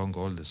whistle along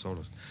all the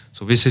solos.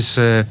 So this is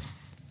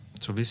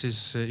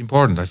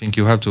important. I think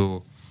you have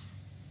to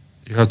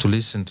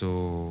listen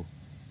to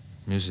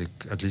music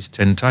at least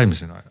 10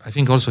 times. I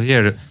think also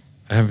here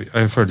I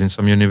have heard in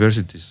some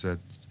universities that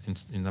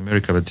in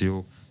America that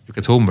you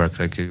get homework,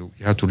 like you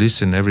have to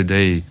listen every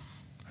day,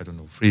 I don't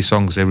know, 3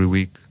 songs every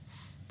week,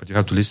 but you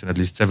have to listen at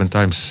least 7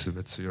 times.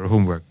 That's your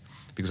homework,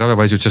 because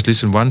otherwise you just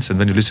listen once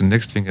and then you listen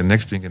next thing and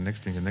next thing and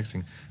next thing and next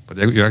thing, but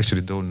you actually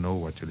don't know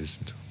what you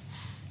listen to.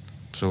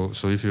 So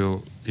if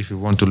you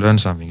want to learn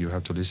something, you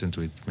have to listen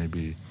to it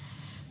maybe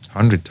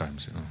 100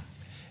 times.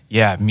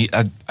 Yeah,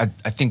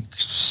 I think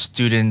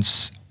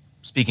students,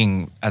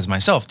 speaking as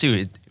myself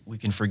too, we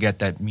can forget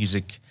that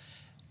music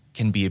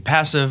can be a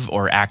passive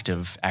or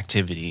active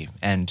activity,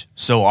 and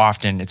so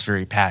often it's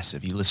very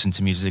passive. You listen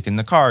to music in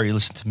the car, you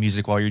listen to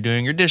music while you're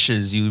doing your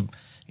dishes,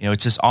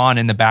 it's just on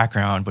in the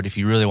background. But if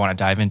you really want to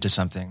dive into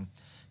something,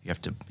 you have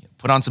to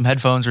put on some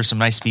headphones or some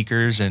nice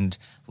speakers and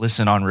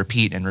listen on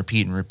repeat and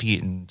repeat and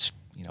repeat,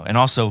 and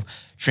also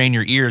train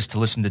your ears to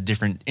listen to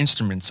different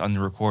instruments on the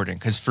recording.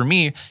 Because for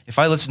me, if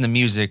I listen to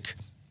music,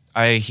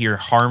 I hear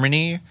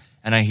harmony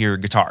and I hear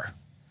guitar.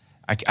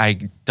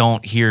 I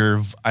don't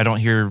hear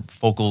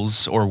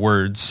vocals or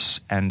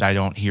words, and I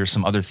don't hear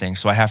some other things.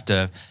 So I have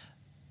to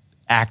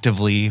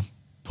actively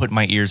put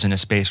my ears in a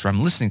space where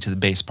I'm listening to the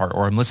bass part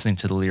or I'm listening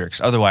to the lyrics.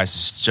 Otherwise,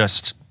 it's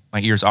just my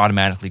ears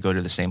automatically go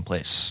to the same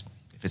place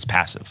if it's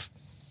passive.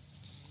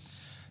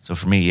 So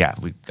for me, yeah,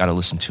 we got to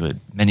listen to it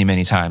many,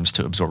 many times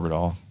to absorb it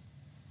all.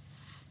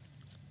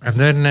 And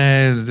then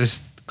this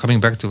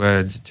coming back to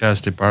the jazz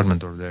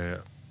department or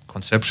the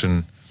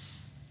conception,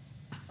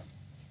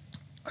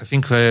 I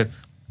think the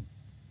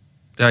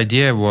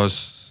idea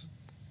was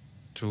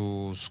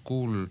to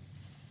school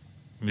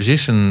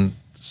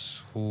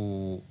musicians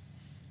who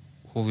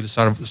will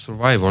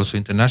survive also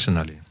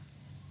internationally,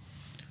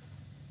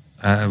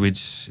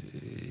 which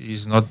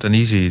is not an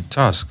easy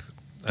task.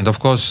 And of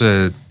course,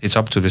 it's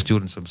up to the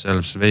students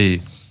themselves.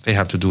 They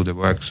have to do the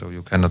work, so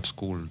you cannot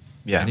school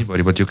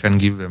anybody, but you can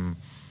give them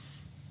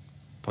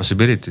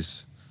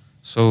possibilities.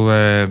 So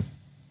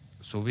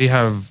we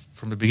have,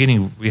 from the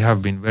beginning, we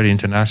have been very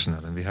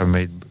international, and we have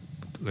made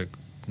like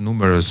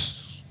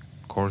numerous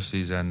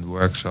courses and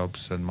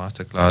workshops and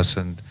masterclass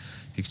and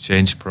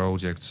exchange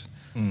projects,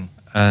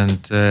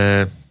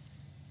 and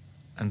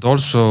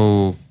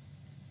also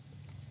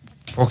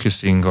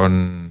focusing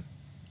on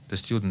the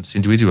students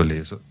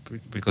individually, so,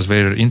 because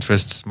their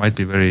interests might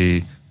be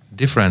very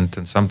different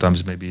and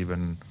sometimes maybe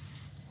even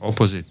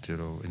opposite,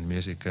 in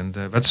music, and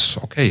that's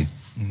okay.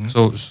 Mm-hmm.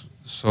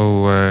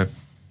 So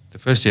the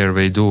first year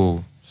they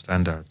do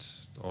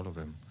standards, all of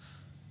them,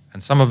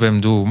 and some of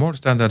them do more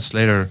standards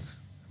later,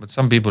 but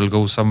some people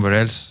go somewhere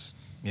else.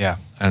 Yeah,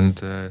 and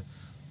the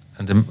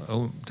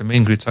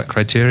main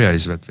criteria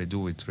is that they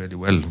do it really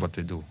well, what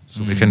they do,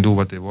 so they can do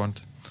what they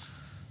want.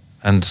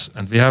 And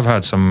we have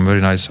had some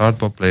very nice hard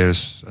pop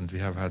players, and we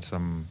have had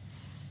some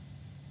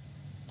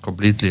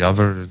completely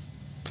other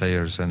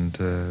players, and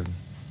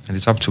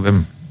it's up to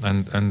them.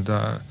 And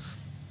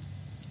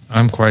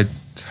I'm quite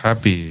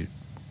happy.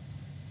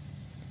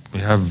 We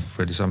have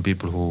really some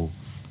people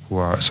who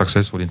are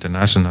successful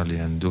internationally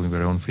and doing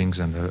their own things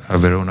and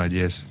have their own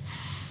ideas.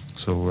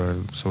 So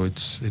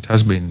it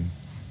has been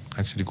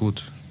actually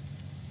good.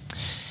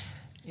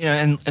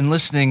 And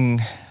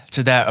listening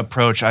to that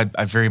approach, I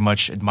very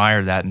much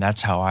admire that, and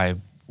that's how I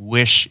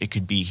wish it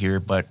could be here.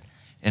 But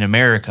in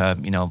America,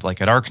 like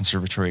at our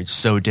conservatory, it's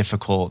so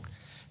difficult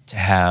to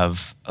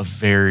have a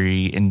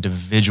very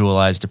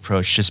individualized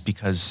approach just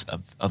because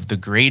of the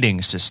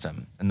grading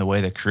system and the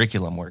way the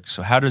curriculum works.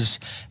 So how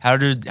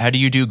do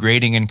you do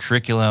grading and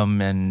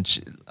curriculum,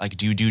 and like,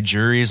 do you do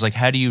juries? Like,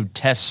 how do you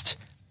test,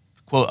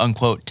 quote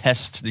unquote,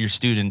 test your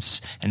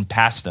students and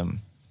pass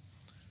them?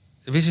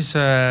 This is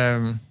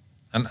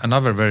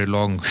another very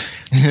long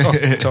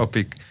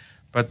topic,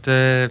 but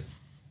no,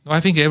 I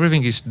think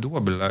everything is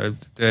doable.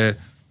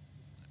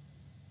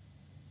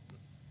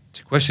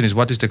 The question is,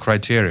 what is the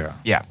criteria?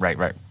 Yeah, right.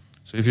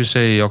 So if you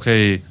say,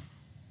 okay,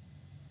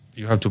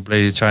 you have to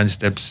play Chinese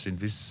steps in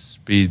this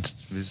speed,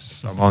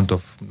 this amount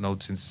of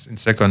notes in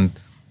second,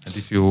 and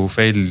if you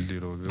fail,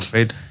 you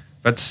fail.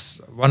 That's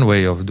one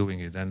way of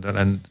doing it, and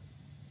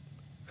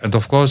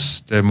of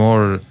course, the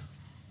more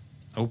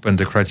open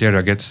the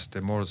criteria gets,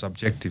 the more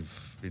subjective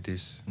it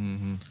is.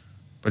 Mm-hmm.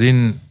 But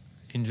in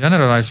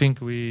general, I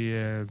think we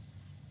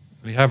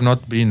have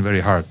not been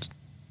very hard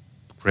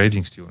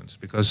grading students,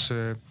 because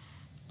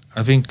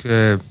I think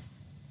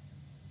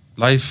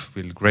life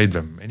will grade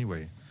them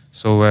anyway.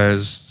 So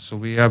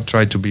we have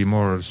tried to be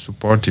more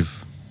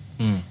supportive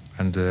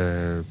and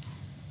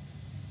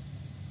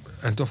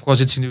And of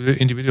course, it's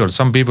individual.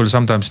 Some people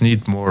sometimes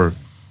need more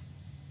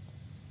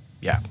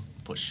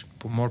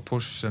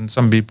push, and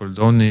some people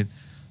don't need.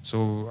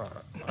 So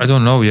I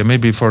don't know. Yeah,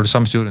 maybe for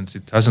some students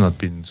it has not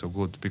been so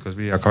good because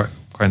we are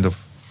kind of.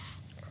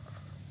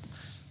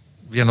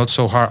 We are not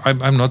so hard.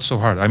 I'm not so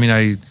hard. I mean,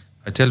 I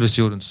tell the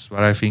students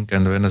what I think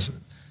and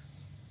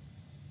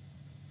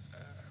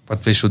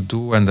what they should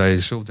do, and I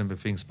show them the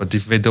things. But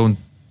if they don't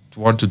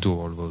want to do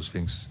all those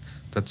things,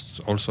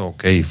 that's also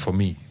okay for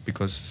me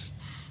because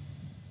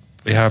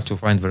they have to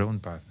find their own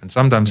path. And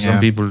sometimes some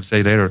people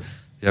say later,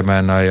 "Yeah,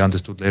 man, I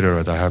understood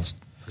later that I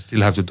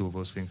still have to do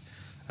those things,"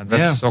 and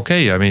that's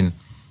okay. I mean,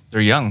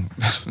 they're young.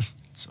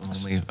 It's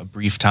only a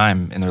brief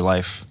time in their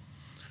life.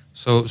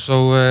 So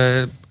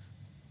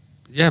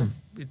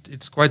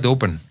it's quite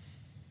open.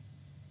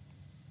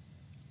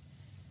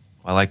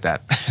 I like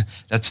that.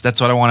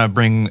 That's what I want to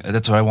bring.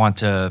 That's what I want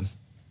to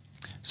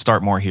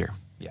start more here.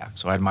 Yeah,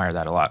 so I admire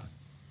that a lot.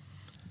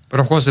 But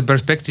of course, the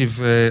perspective,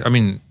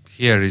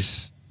 here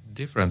is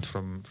different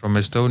from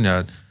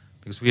Estonia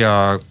because we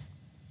are,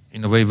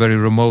 in a way, very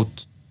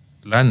remote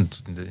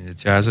land in the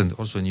jazz, and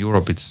also in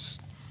Europe, it's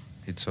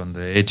on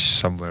the edge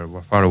somewhere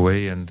far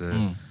away, and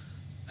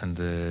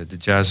the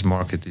jazz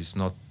market is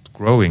not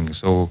growing.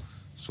 So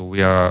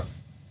we are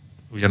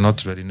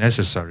not very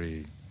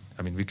necessary.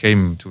 I mean, we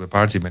came to a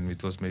party when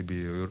it was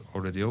maybe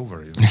already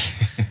over. You know?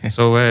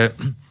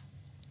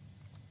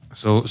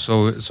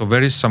 So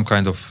there is some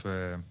kind of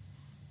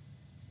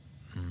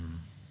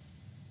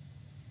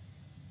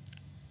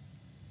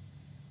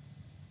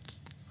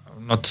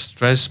not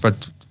stress,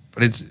 but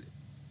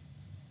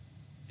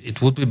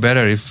it would be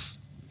better if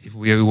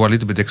we were a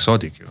little bit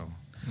exotic, you know.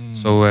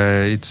 So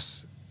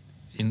it's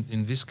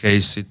in this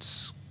case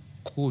it's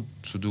good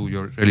to do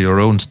your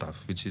own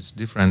stuff, which is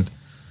different.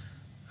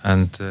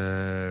 And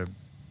to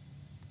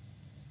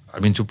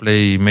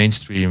play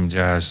mainstream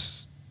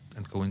jazz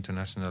and go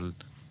international,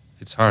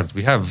 it's hard.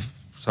 We have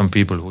some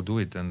people who do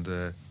it, and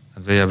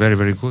they are very,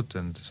 very good.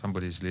 And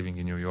somebody is living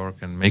in New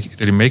York and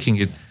really making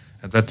it,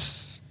 and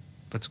that's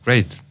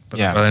great. But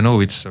I know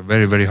it's a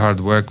very, very hard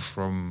work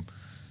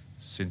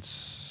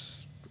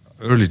since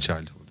early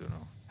childhood. You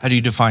know. How do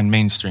you define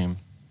mainstream?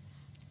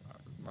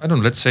 I don't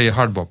know. Let's say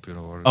hard bop. You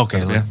know.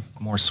 Okay, like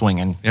more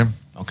swinging. Yeah.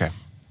 Okay.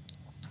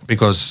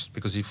 Because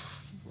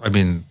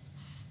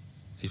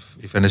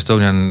if an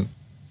Estonian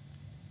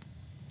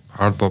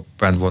hard bop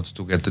band wants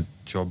to get a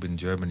job in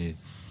Germany,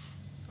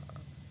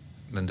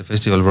 then the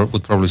festival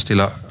would probably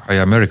still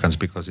hire Americans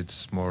because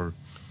it's more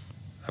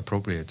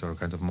appropriate or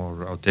kind of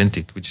more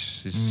authentic,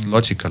 which is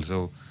logical.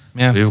 So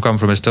if you come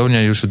from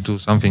Estonia, you should do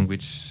something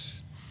which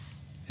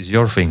is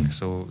your thing.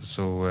 So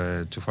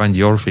to find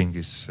your thing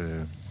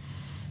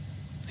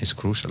is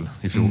crucial.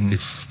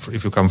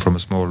 If you come from a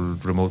small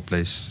remote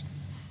place.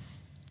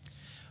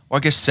 Well,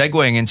 I guess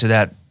segueing into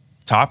that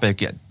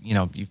topic, you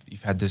know,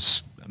 you've had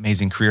this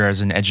amazing career as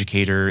an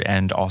educator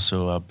and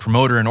also a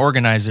promoter and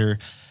organizer,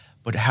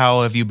 but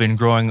how have you been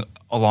growing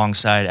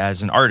alongside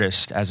as an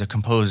artist, as a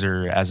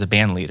composer, as a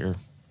band leader,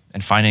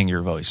 and finding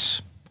your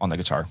voice on the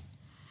guitar?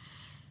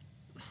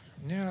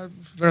 Yeah,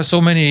 there are so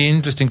many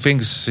interesting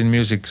things in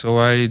music, so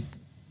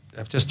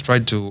I've just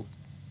tried to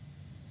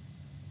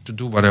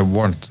do what I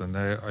want, and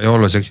I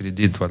always actually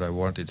did what I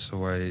wanted,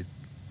 so I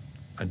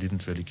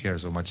didn't really care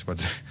so much what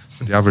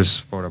the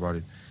others thought about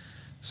it.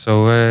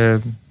 So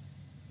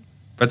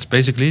that's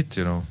basically it,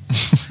 you know.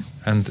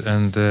 and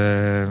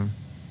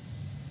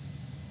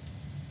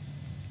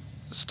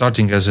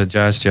starting as a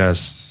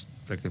jazz,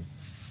 like a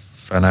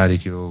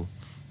fanatic, you know,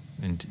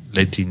 in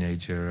late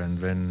teenager, and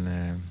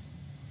then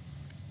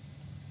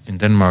in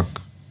Denmark,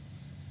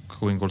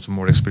 going also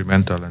more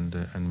experimental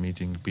and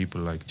meeting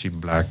people like Jim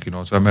Black, you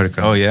know, so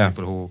American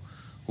people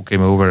who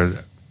came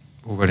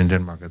over in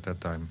Denmark at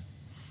that time.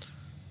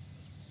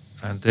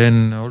 And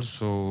then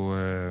also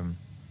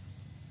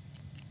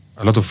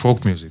a lot of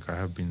folk music. I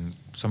have been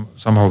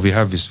somehow we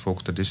have this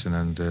folk tradition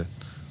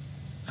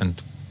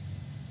and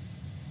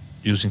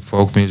using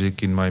folk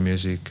music in my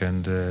music,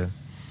 and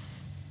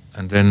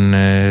then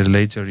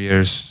later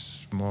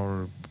years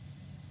more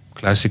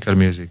classical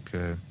music.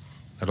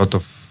 A lot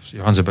of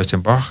Johann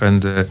Sebastian Bach,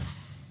 and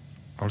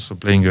also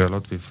playing a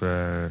lot with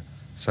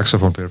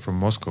saxophone player from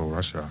Moscow,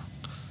 Russia,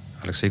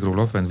 Alexei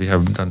Krulov, and we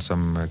have done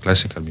some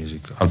classical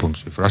music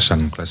albums with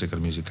Russian classical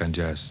music and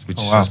jazz, which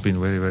has been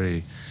very,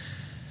 very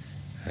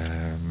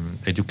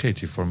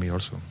educative for me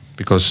also,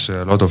 because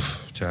a lot of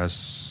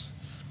jazz,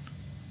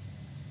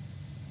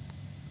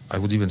 I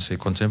would even say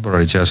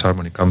contemporary jazz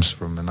harmony, comes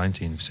from the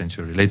 19th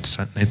century, late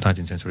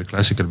 19th century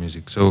classical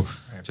music. So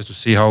just to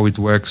see how it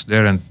works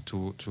there and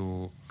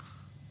to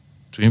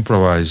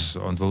improvise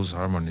on those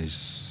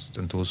harmonies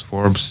and those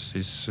forms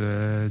is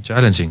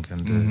challenging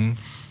and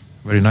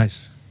very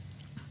nice.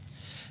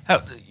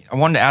 I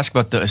wanted to ask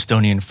about the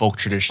Estonian folk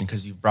tradition,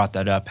 because you've brought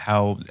that up.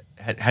 How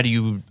do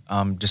you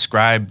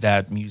describe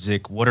that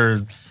music? What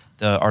are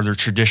there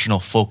traditional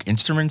folk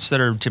instruments that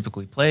are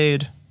typically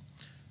played?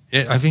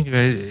 Yeah, I think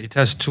it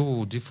has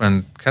two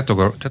different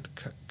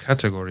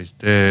categories.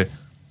 The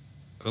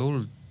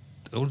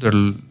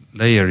older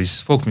layer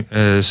is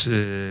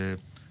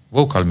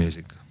vocal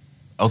music.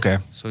 Okay.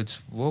 So it's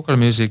vocal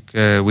music,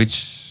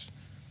 which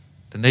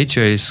the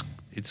nature is,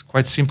 it's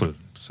quite simple.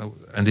 So,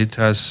 and it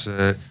has,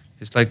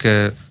 it's like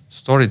a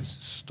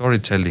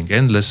storytelling,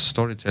 endless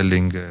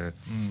storytelling,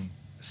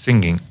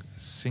 singing,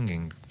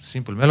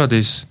 simple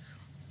melodies,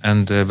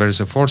 and there is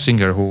a fourth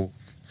singer who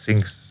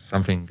sings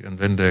something, and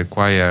then the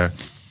choir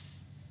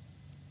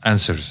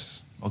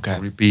answers, Okay,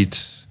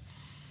 repeats,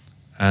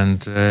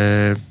 and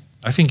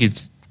I think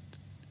it,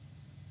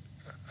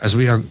 as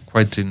we are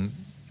quite in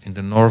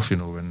the north,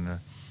 when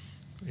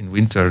in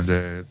winter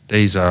the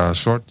days are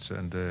short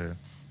and the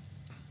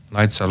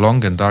nights are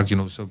long and dark,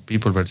 so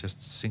people were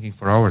just singing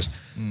for hours,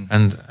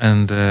 and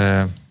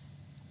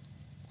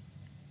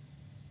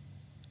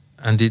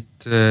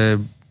it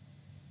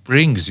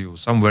brings you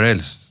somewhere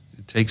else.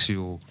 It takes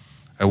you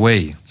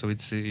away. So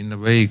it's in a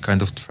way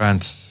kind of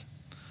trance,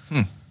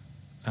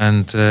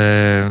 and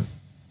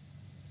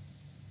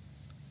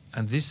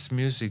this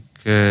music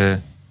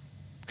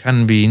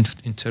can be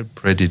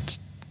interpreted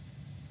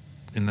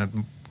in a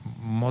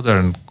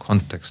modern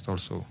context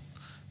also,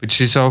 which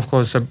is of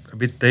course a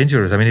bit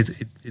dangerous. I mean,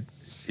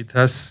 it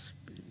has,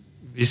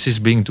 this is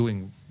being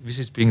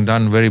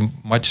done very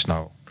much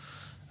now,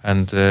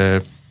 and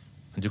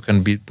you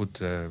can put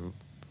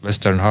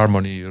Western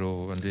harmony,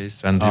 and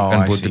this, and you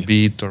can put the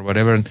beat or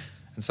whatever.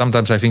 And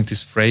sometimes I think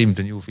this frame,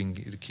 the new thing,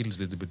 it kills a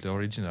little bit the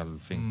original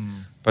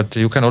thing. But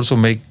you can also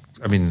make,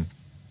 I mean,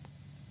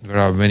 there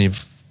are many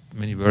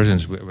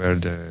versions where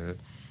the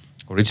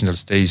original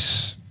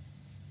stays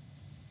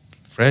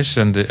fresh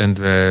and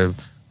the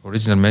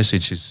original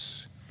message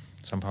is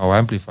somehow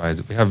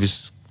amplified. We have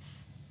this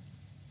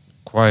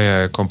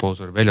choir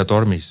composer, Veljo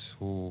Tormis,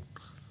 who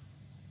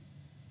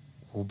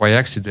by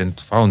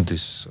accident found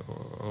this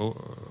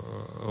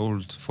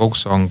old folk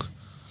song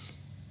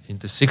in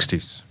the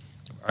 60s.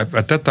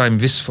 At that time,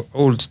 this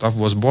old stuff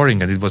was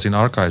boring and it was in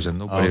archives and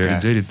nobody really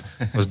did it.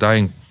 It was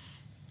dying.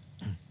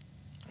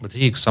 But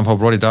he somehow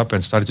brought it up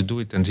and started to do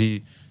it, and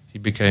he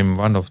became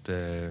one of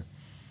the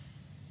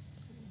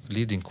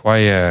leading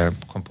choir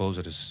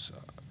composers,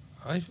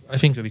 I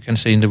think we can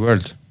say, in the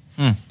world.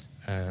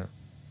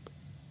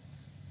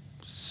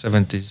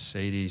 70s,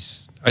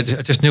 80s. I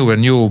just knew a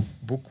new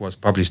book was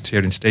published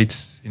here in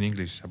States in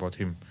English about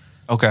him.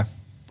 Okay.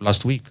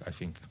 Last week, I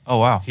think. Oh,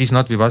 wow. He's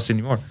not with us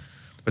anymore.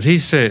 But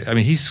his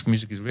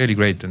music is really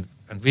great. And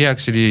we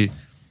actually,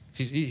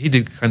 he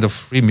did kind of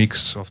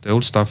remix of the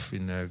old stuff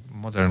in a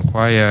modern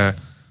choir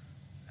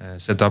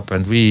setup.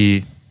 And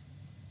we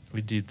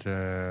did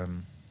a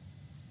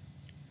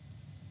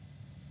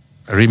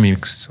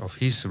remix of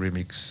his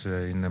remix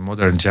in a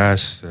modern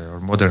jazz or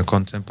modern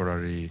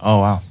contemporary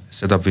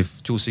setup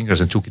with 2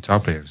 singers and 2 guitar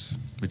players,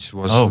 which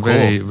was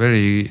very,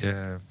 very,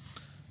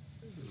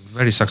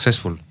 very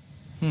successful.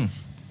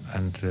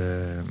 And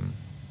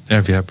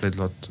we have played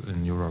a lot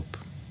in Europe.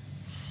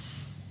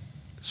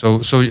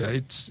 So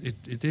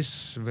it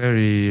is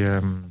very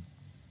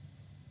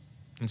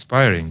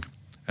inspiring.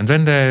 And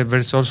then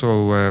there's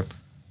also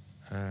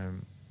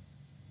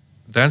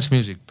dance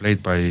music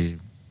played by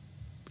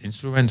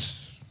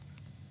instruments.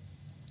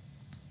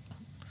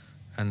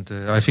 And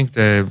I think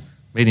the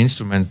main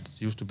instrument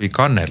used to be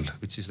kannel,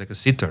 which is like a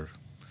sitar.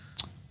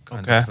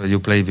 Okay. You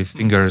play with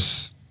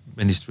fingers,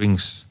 many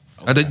strings.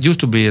 Okay. It used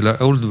to be, the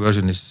old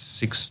version is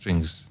 6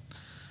 strings.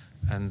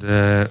 And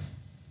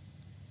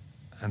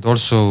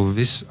also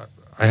this,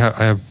 I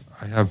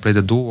have played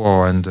a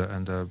duo and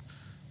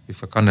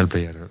with a kannel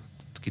player,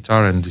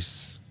 guitar, and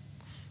this,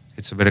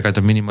 it's a very kind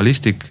of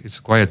minimalistic, it's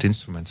a quiet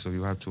instrument, so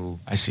you have to.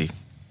 I see.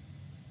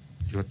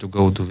 You have to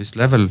go to this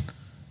level,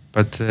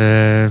 but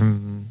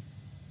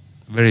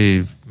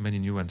very many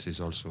nuances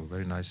also,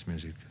 very nice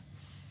music.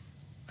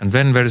 And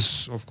then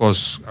there's of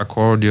course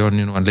accordion,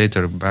 and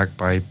later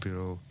bagpipe,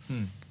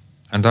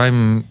 And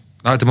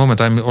at the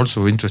moment I'm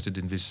also interested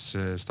in this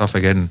stuff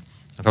again,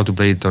 and how to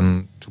play it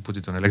to put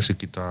it on electric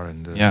guitar,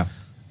 and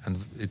and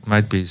it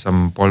might be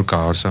some polka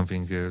or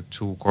something,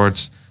 2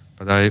 chords.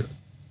 But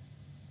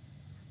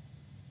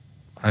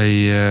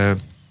I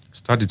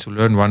started to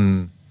learn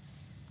one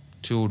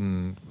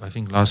tune, I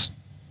think last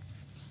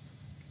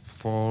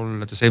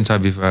fall, at the same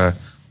time with a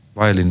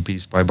violin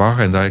piece by Bach,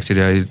 and I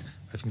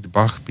think the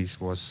Bach piece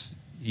was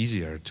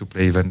easier to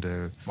play than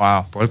the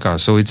polka.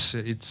 So it's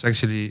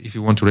actually, if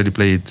you want to really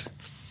play it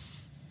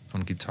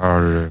on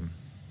guitar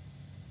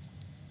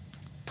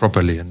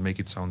properly and make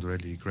it sound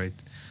really great,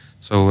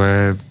 so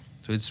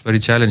it's very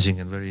challenging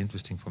and very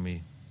interesting for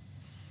me.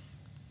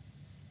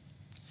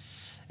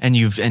 And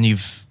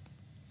you've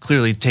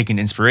clearly taken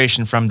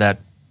inspiration from that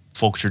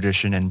folk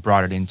tradition and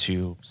brought it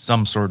into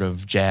some sort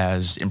of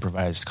jazz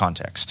improvised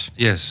context.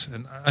 Yes,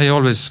 and I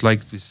always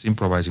liked this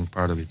improvising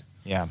part of it.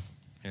 Yeah.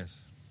 Yes.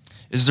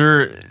 Is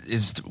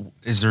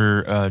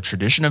there a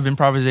tradition of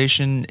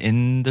improvisation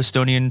in the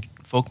Estonian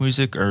folk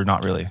music, or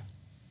not really?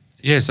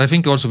 Yes, I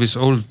think also this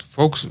old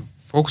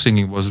folk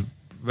singing was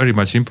very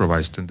much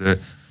improvised, and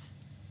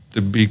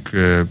the big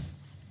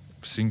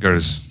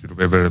singers,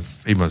 they were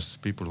famous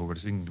people who were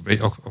singing.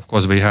 Of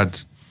course, we had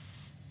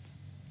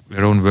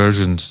their own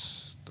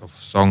versions of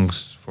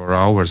songs for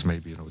hours,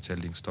 maybe,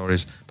 telling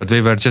stories. But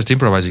they were just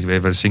improvising. They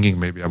were singing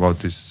maybe about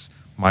this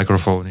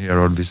microphone here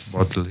or this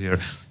bottle here,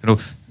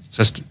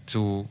 just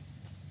to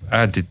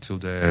add it to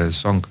the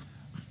song.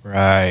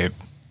 Right.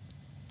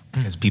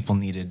 Because people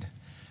needed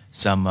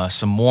some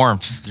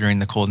warmth during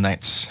the cold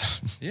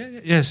nights.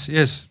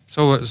 Yes.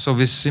 So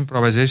this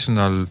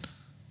improvisational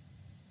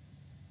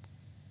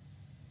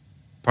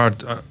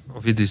part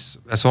of it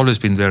has always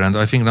been there, and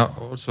I think now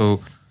also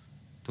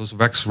those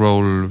wax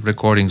roll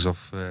recordings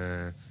of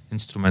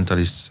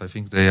instrumentalists, I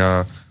think they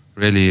are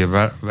really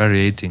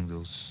variating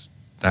those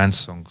dance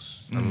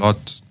songs a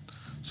lot.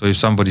 So if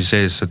somebody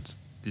says that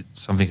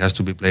something has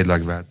to be played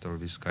like that, or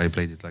this guy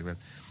played it like that,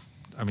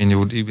 I mean, you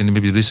would even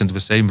maybe listen to the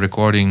same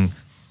recording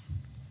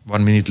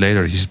 1 minute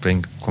later, he's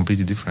playing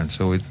completely different.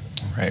 So it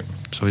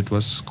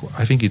was.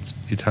 I think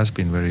it has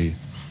been very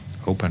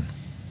open.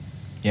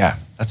 Yeah,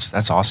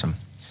 that's awesome.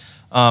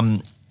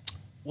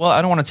 Well,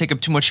 I don't want to take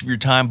up too much of your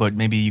time, but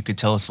maybe you could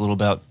tell us a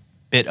little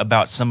bit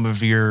about some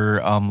of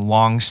your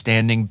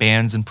long-standing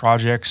bands and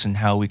projects, and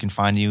how we can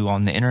find you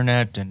on the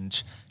internet,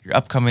 and your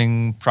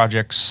upcoming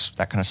projects,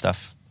 that kind of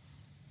stuff.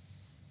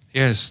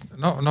 Yes.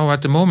 No.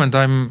 At the moment,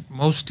 I'm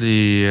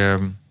mostly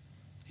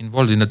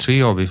involved in a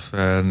trio with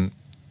an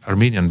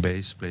Armenian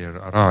bass player,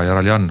 Ara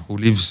Yaralyan, who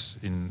lives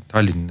in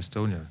Tallinn,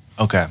 Estonia.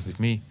 Okay. With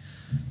me,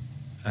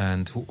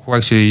 and who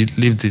actually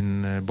lived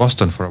in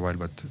Boston for a while,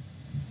 but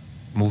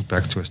moved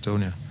back to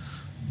Estonia.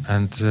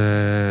 And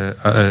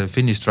a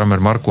Finnish drummer,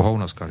 Markku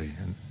Hounaskari,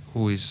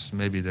 who is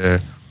maybe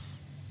the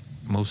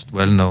most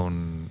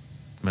well-known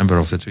member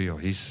of the trio.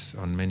 He's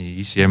on many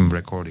ECM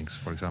recordings,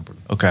 for example.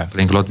 Okay.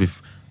 Playing a lot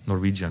with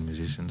Norwegian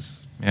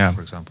musicians,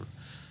 for example.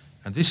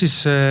 And this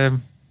is,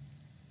 in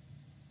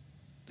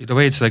a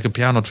way, it's like a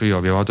piano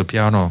trio without a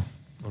piano,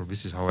 or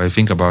this is how I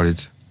think about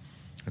it.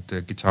 That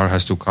the guitar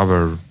has to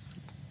cover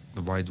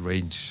the wide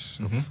range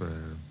of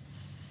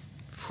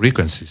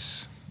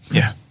frequencies.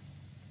 Yeah.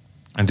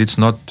 And it's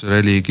not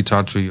really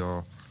guitar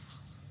trio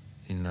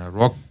in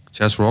a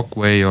jazz rock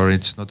way, or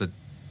it's not a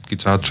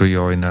guitar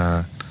trio in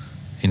a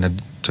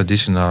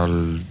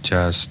traditional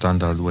jazz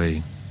standard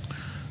way.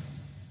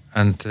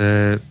 And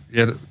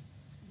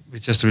we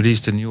just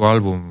released a new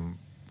album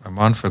a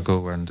month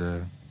ago, and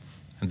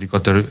we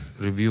got a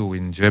review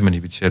in Germany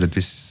which said that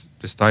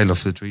the style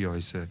of the trio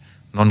is a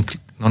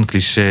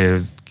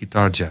non-cliché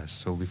guitar jazz.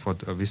 So we thought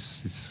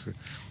this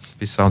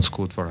sounds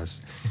good for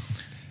us.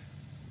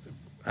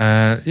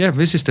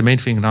 This is the main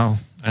thing now,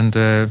 and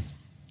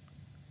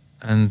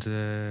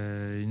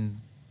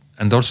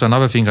also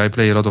another thing, I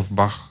play a lot of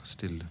Bach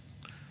still.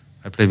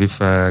 I play with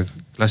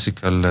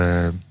classical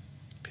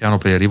piano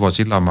player Ivo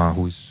Sillamaa,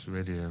 who is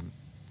really a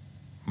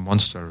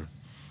monster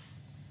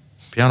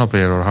piano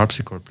player or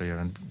harpsichord player,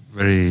 and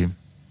very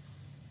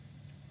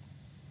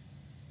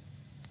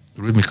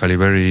rhythmically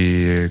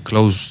very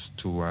close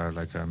to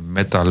like a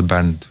metal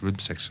band rhythm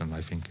section.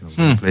 I think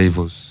play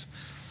those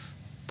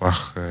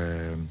Bach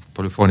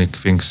polyphonic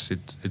things.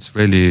 It's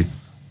really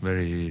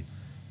very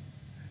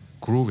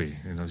groovy,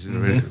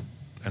 really,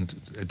 and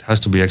it has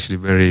to be actually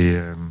very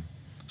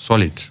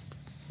solid.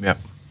 Yeah.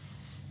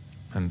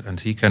 And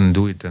he can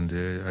do it, and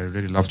I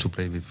really love to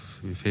play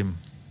with him.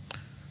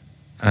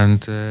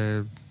 And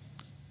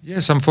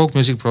some folk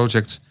music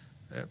projects.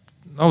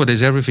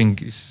 Nowadays, everything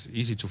is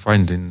easy to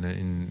find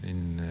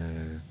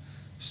in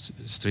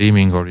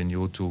streaming or in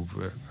YouTube.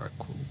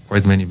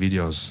 Quite many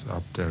videos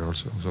up there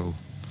also. So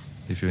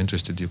if you're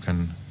interested, you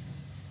can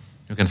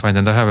find.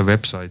 And I have a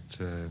website,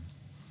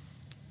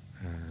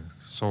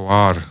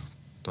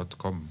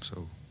 sooäär.com.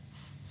 So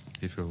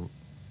if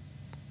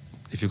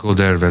you go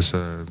there, there's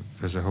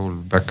a whole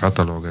back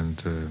catalog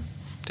and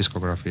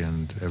discography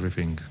and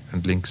everything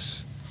and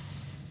links.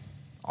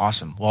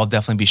 Awesome. Well, I'll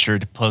definitely be sure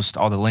to post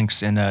all the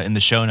links in the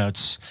show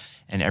notes,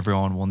 and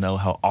everyone will know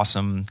how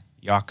awesome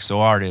Jaak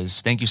Sooäär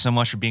is. Thank you so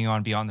much for being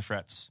on Beyond the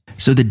Frets.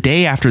 So the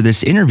day after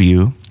this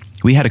interview,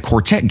 we had a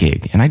quartet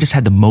gig, and I just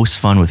had the most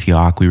fun with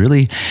Jaak. We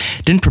really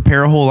didn't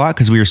prepare a whole lot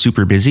because we were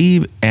super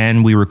busy,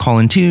 and we were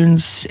calling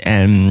tunes.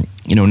 And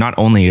not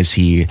only is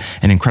he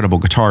an incredible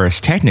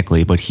guitarist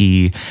technically, but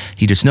he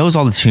just knows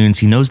all the tunes.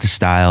 He knows the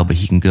style, but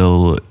he can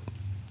go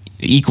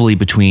equally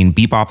between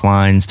bebop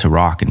lines to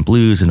rock and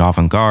blues and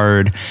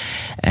avant-garde,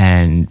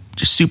 and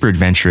just super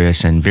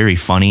adventurous and very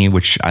funny,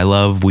 which I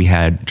love. We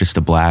had just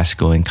a blast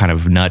going kind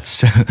of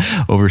nuts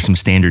over some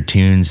standard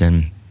tunes,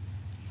 and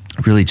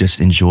really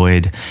just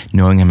enjoyed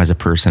knowing him as a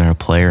person and a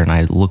player, and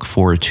I look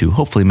forward to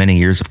hopefully many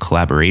years of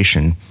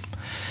collaboration.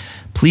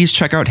 Please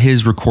check out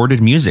his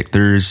recorded music.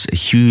 There's a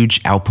huge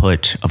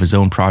output of his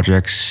own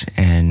projects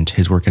and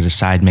his work as a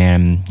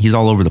sideman. He's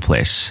all over the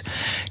place.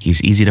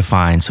 He's easy to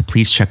find, so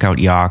please check out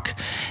Jaak.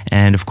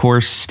 And of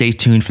course, stay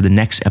tuned for the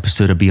next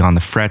episode of Beyond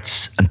the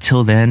Frets.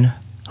 Until then,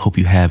 hope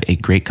you have a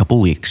great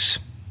couple weeks.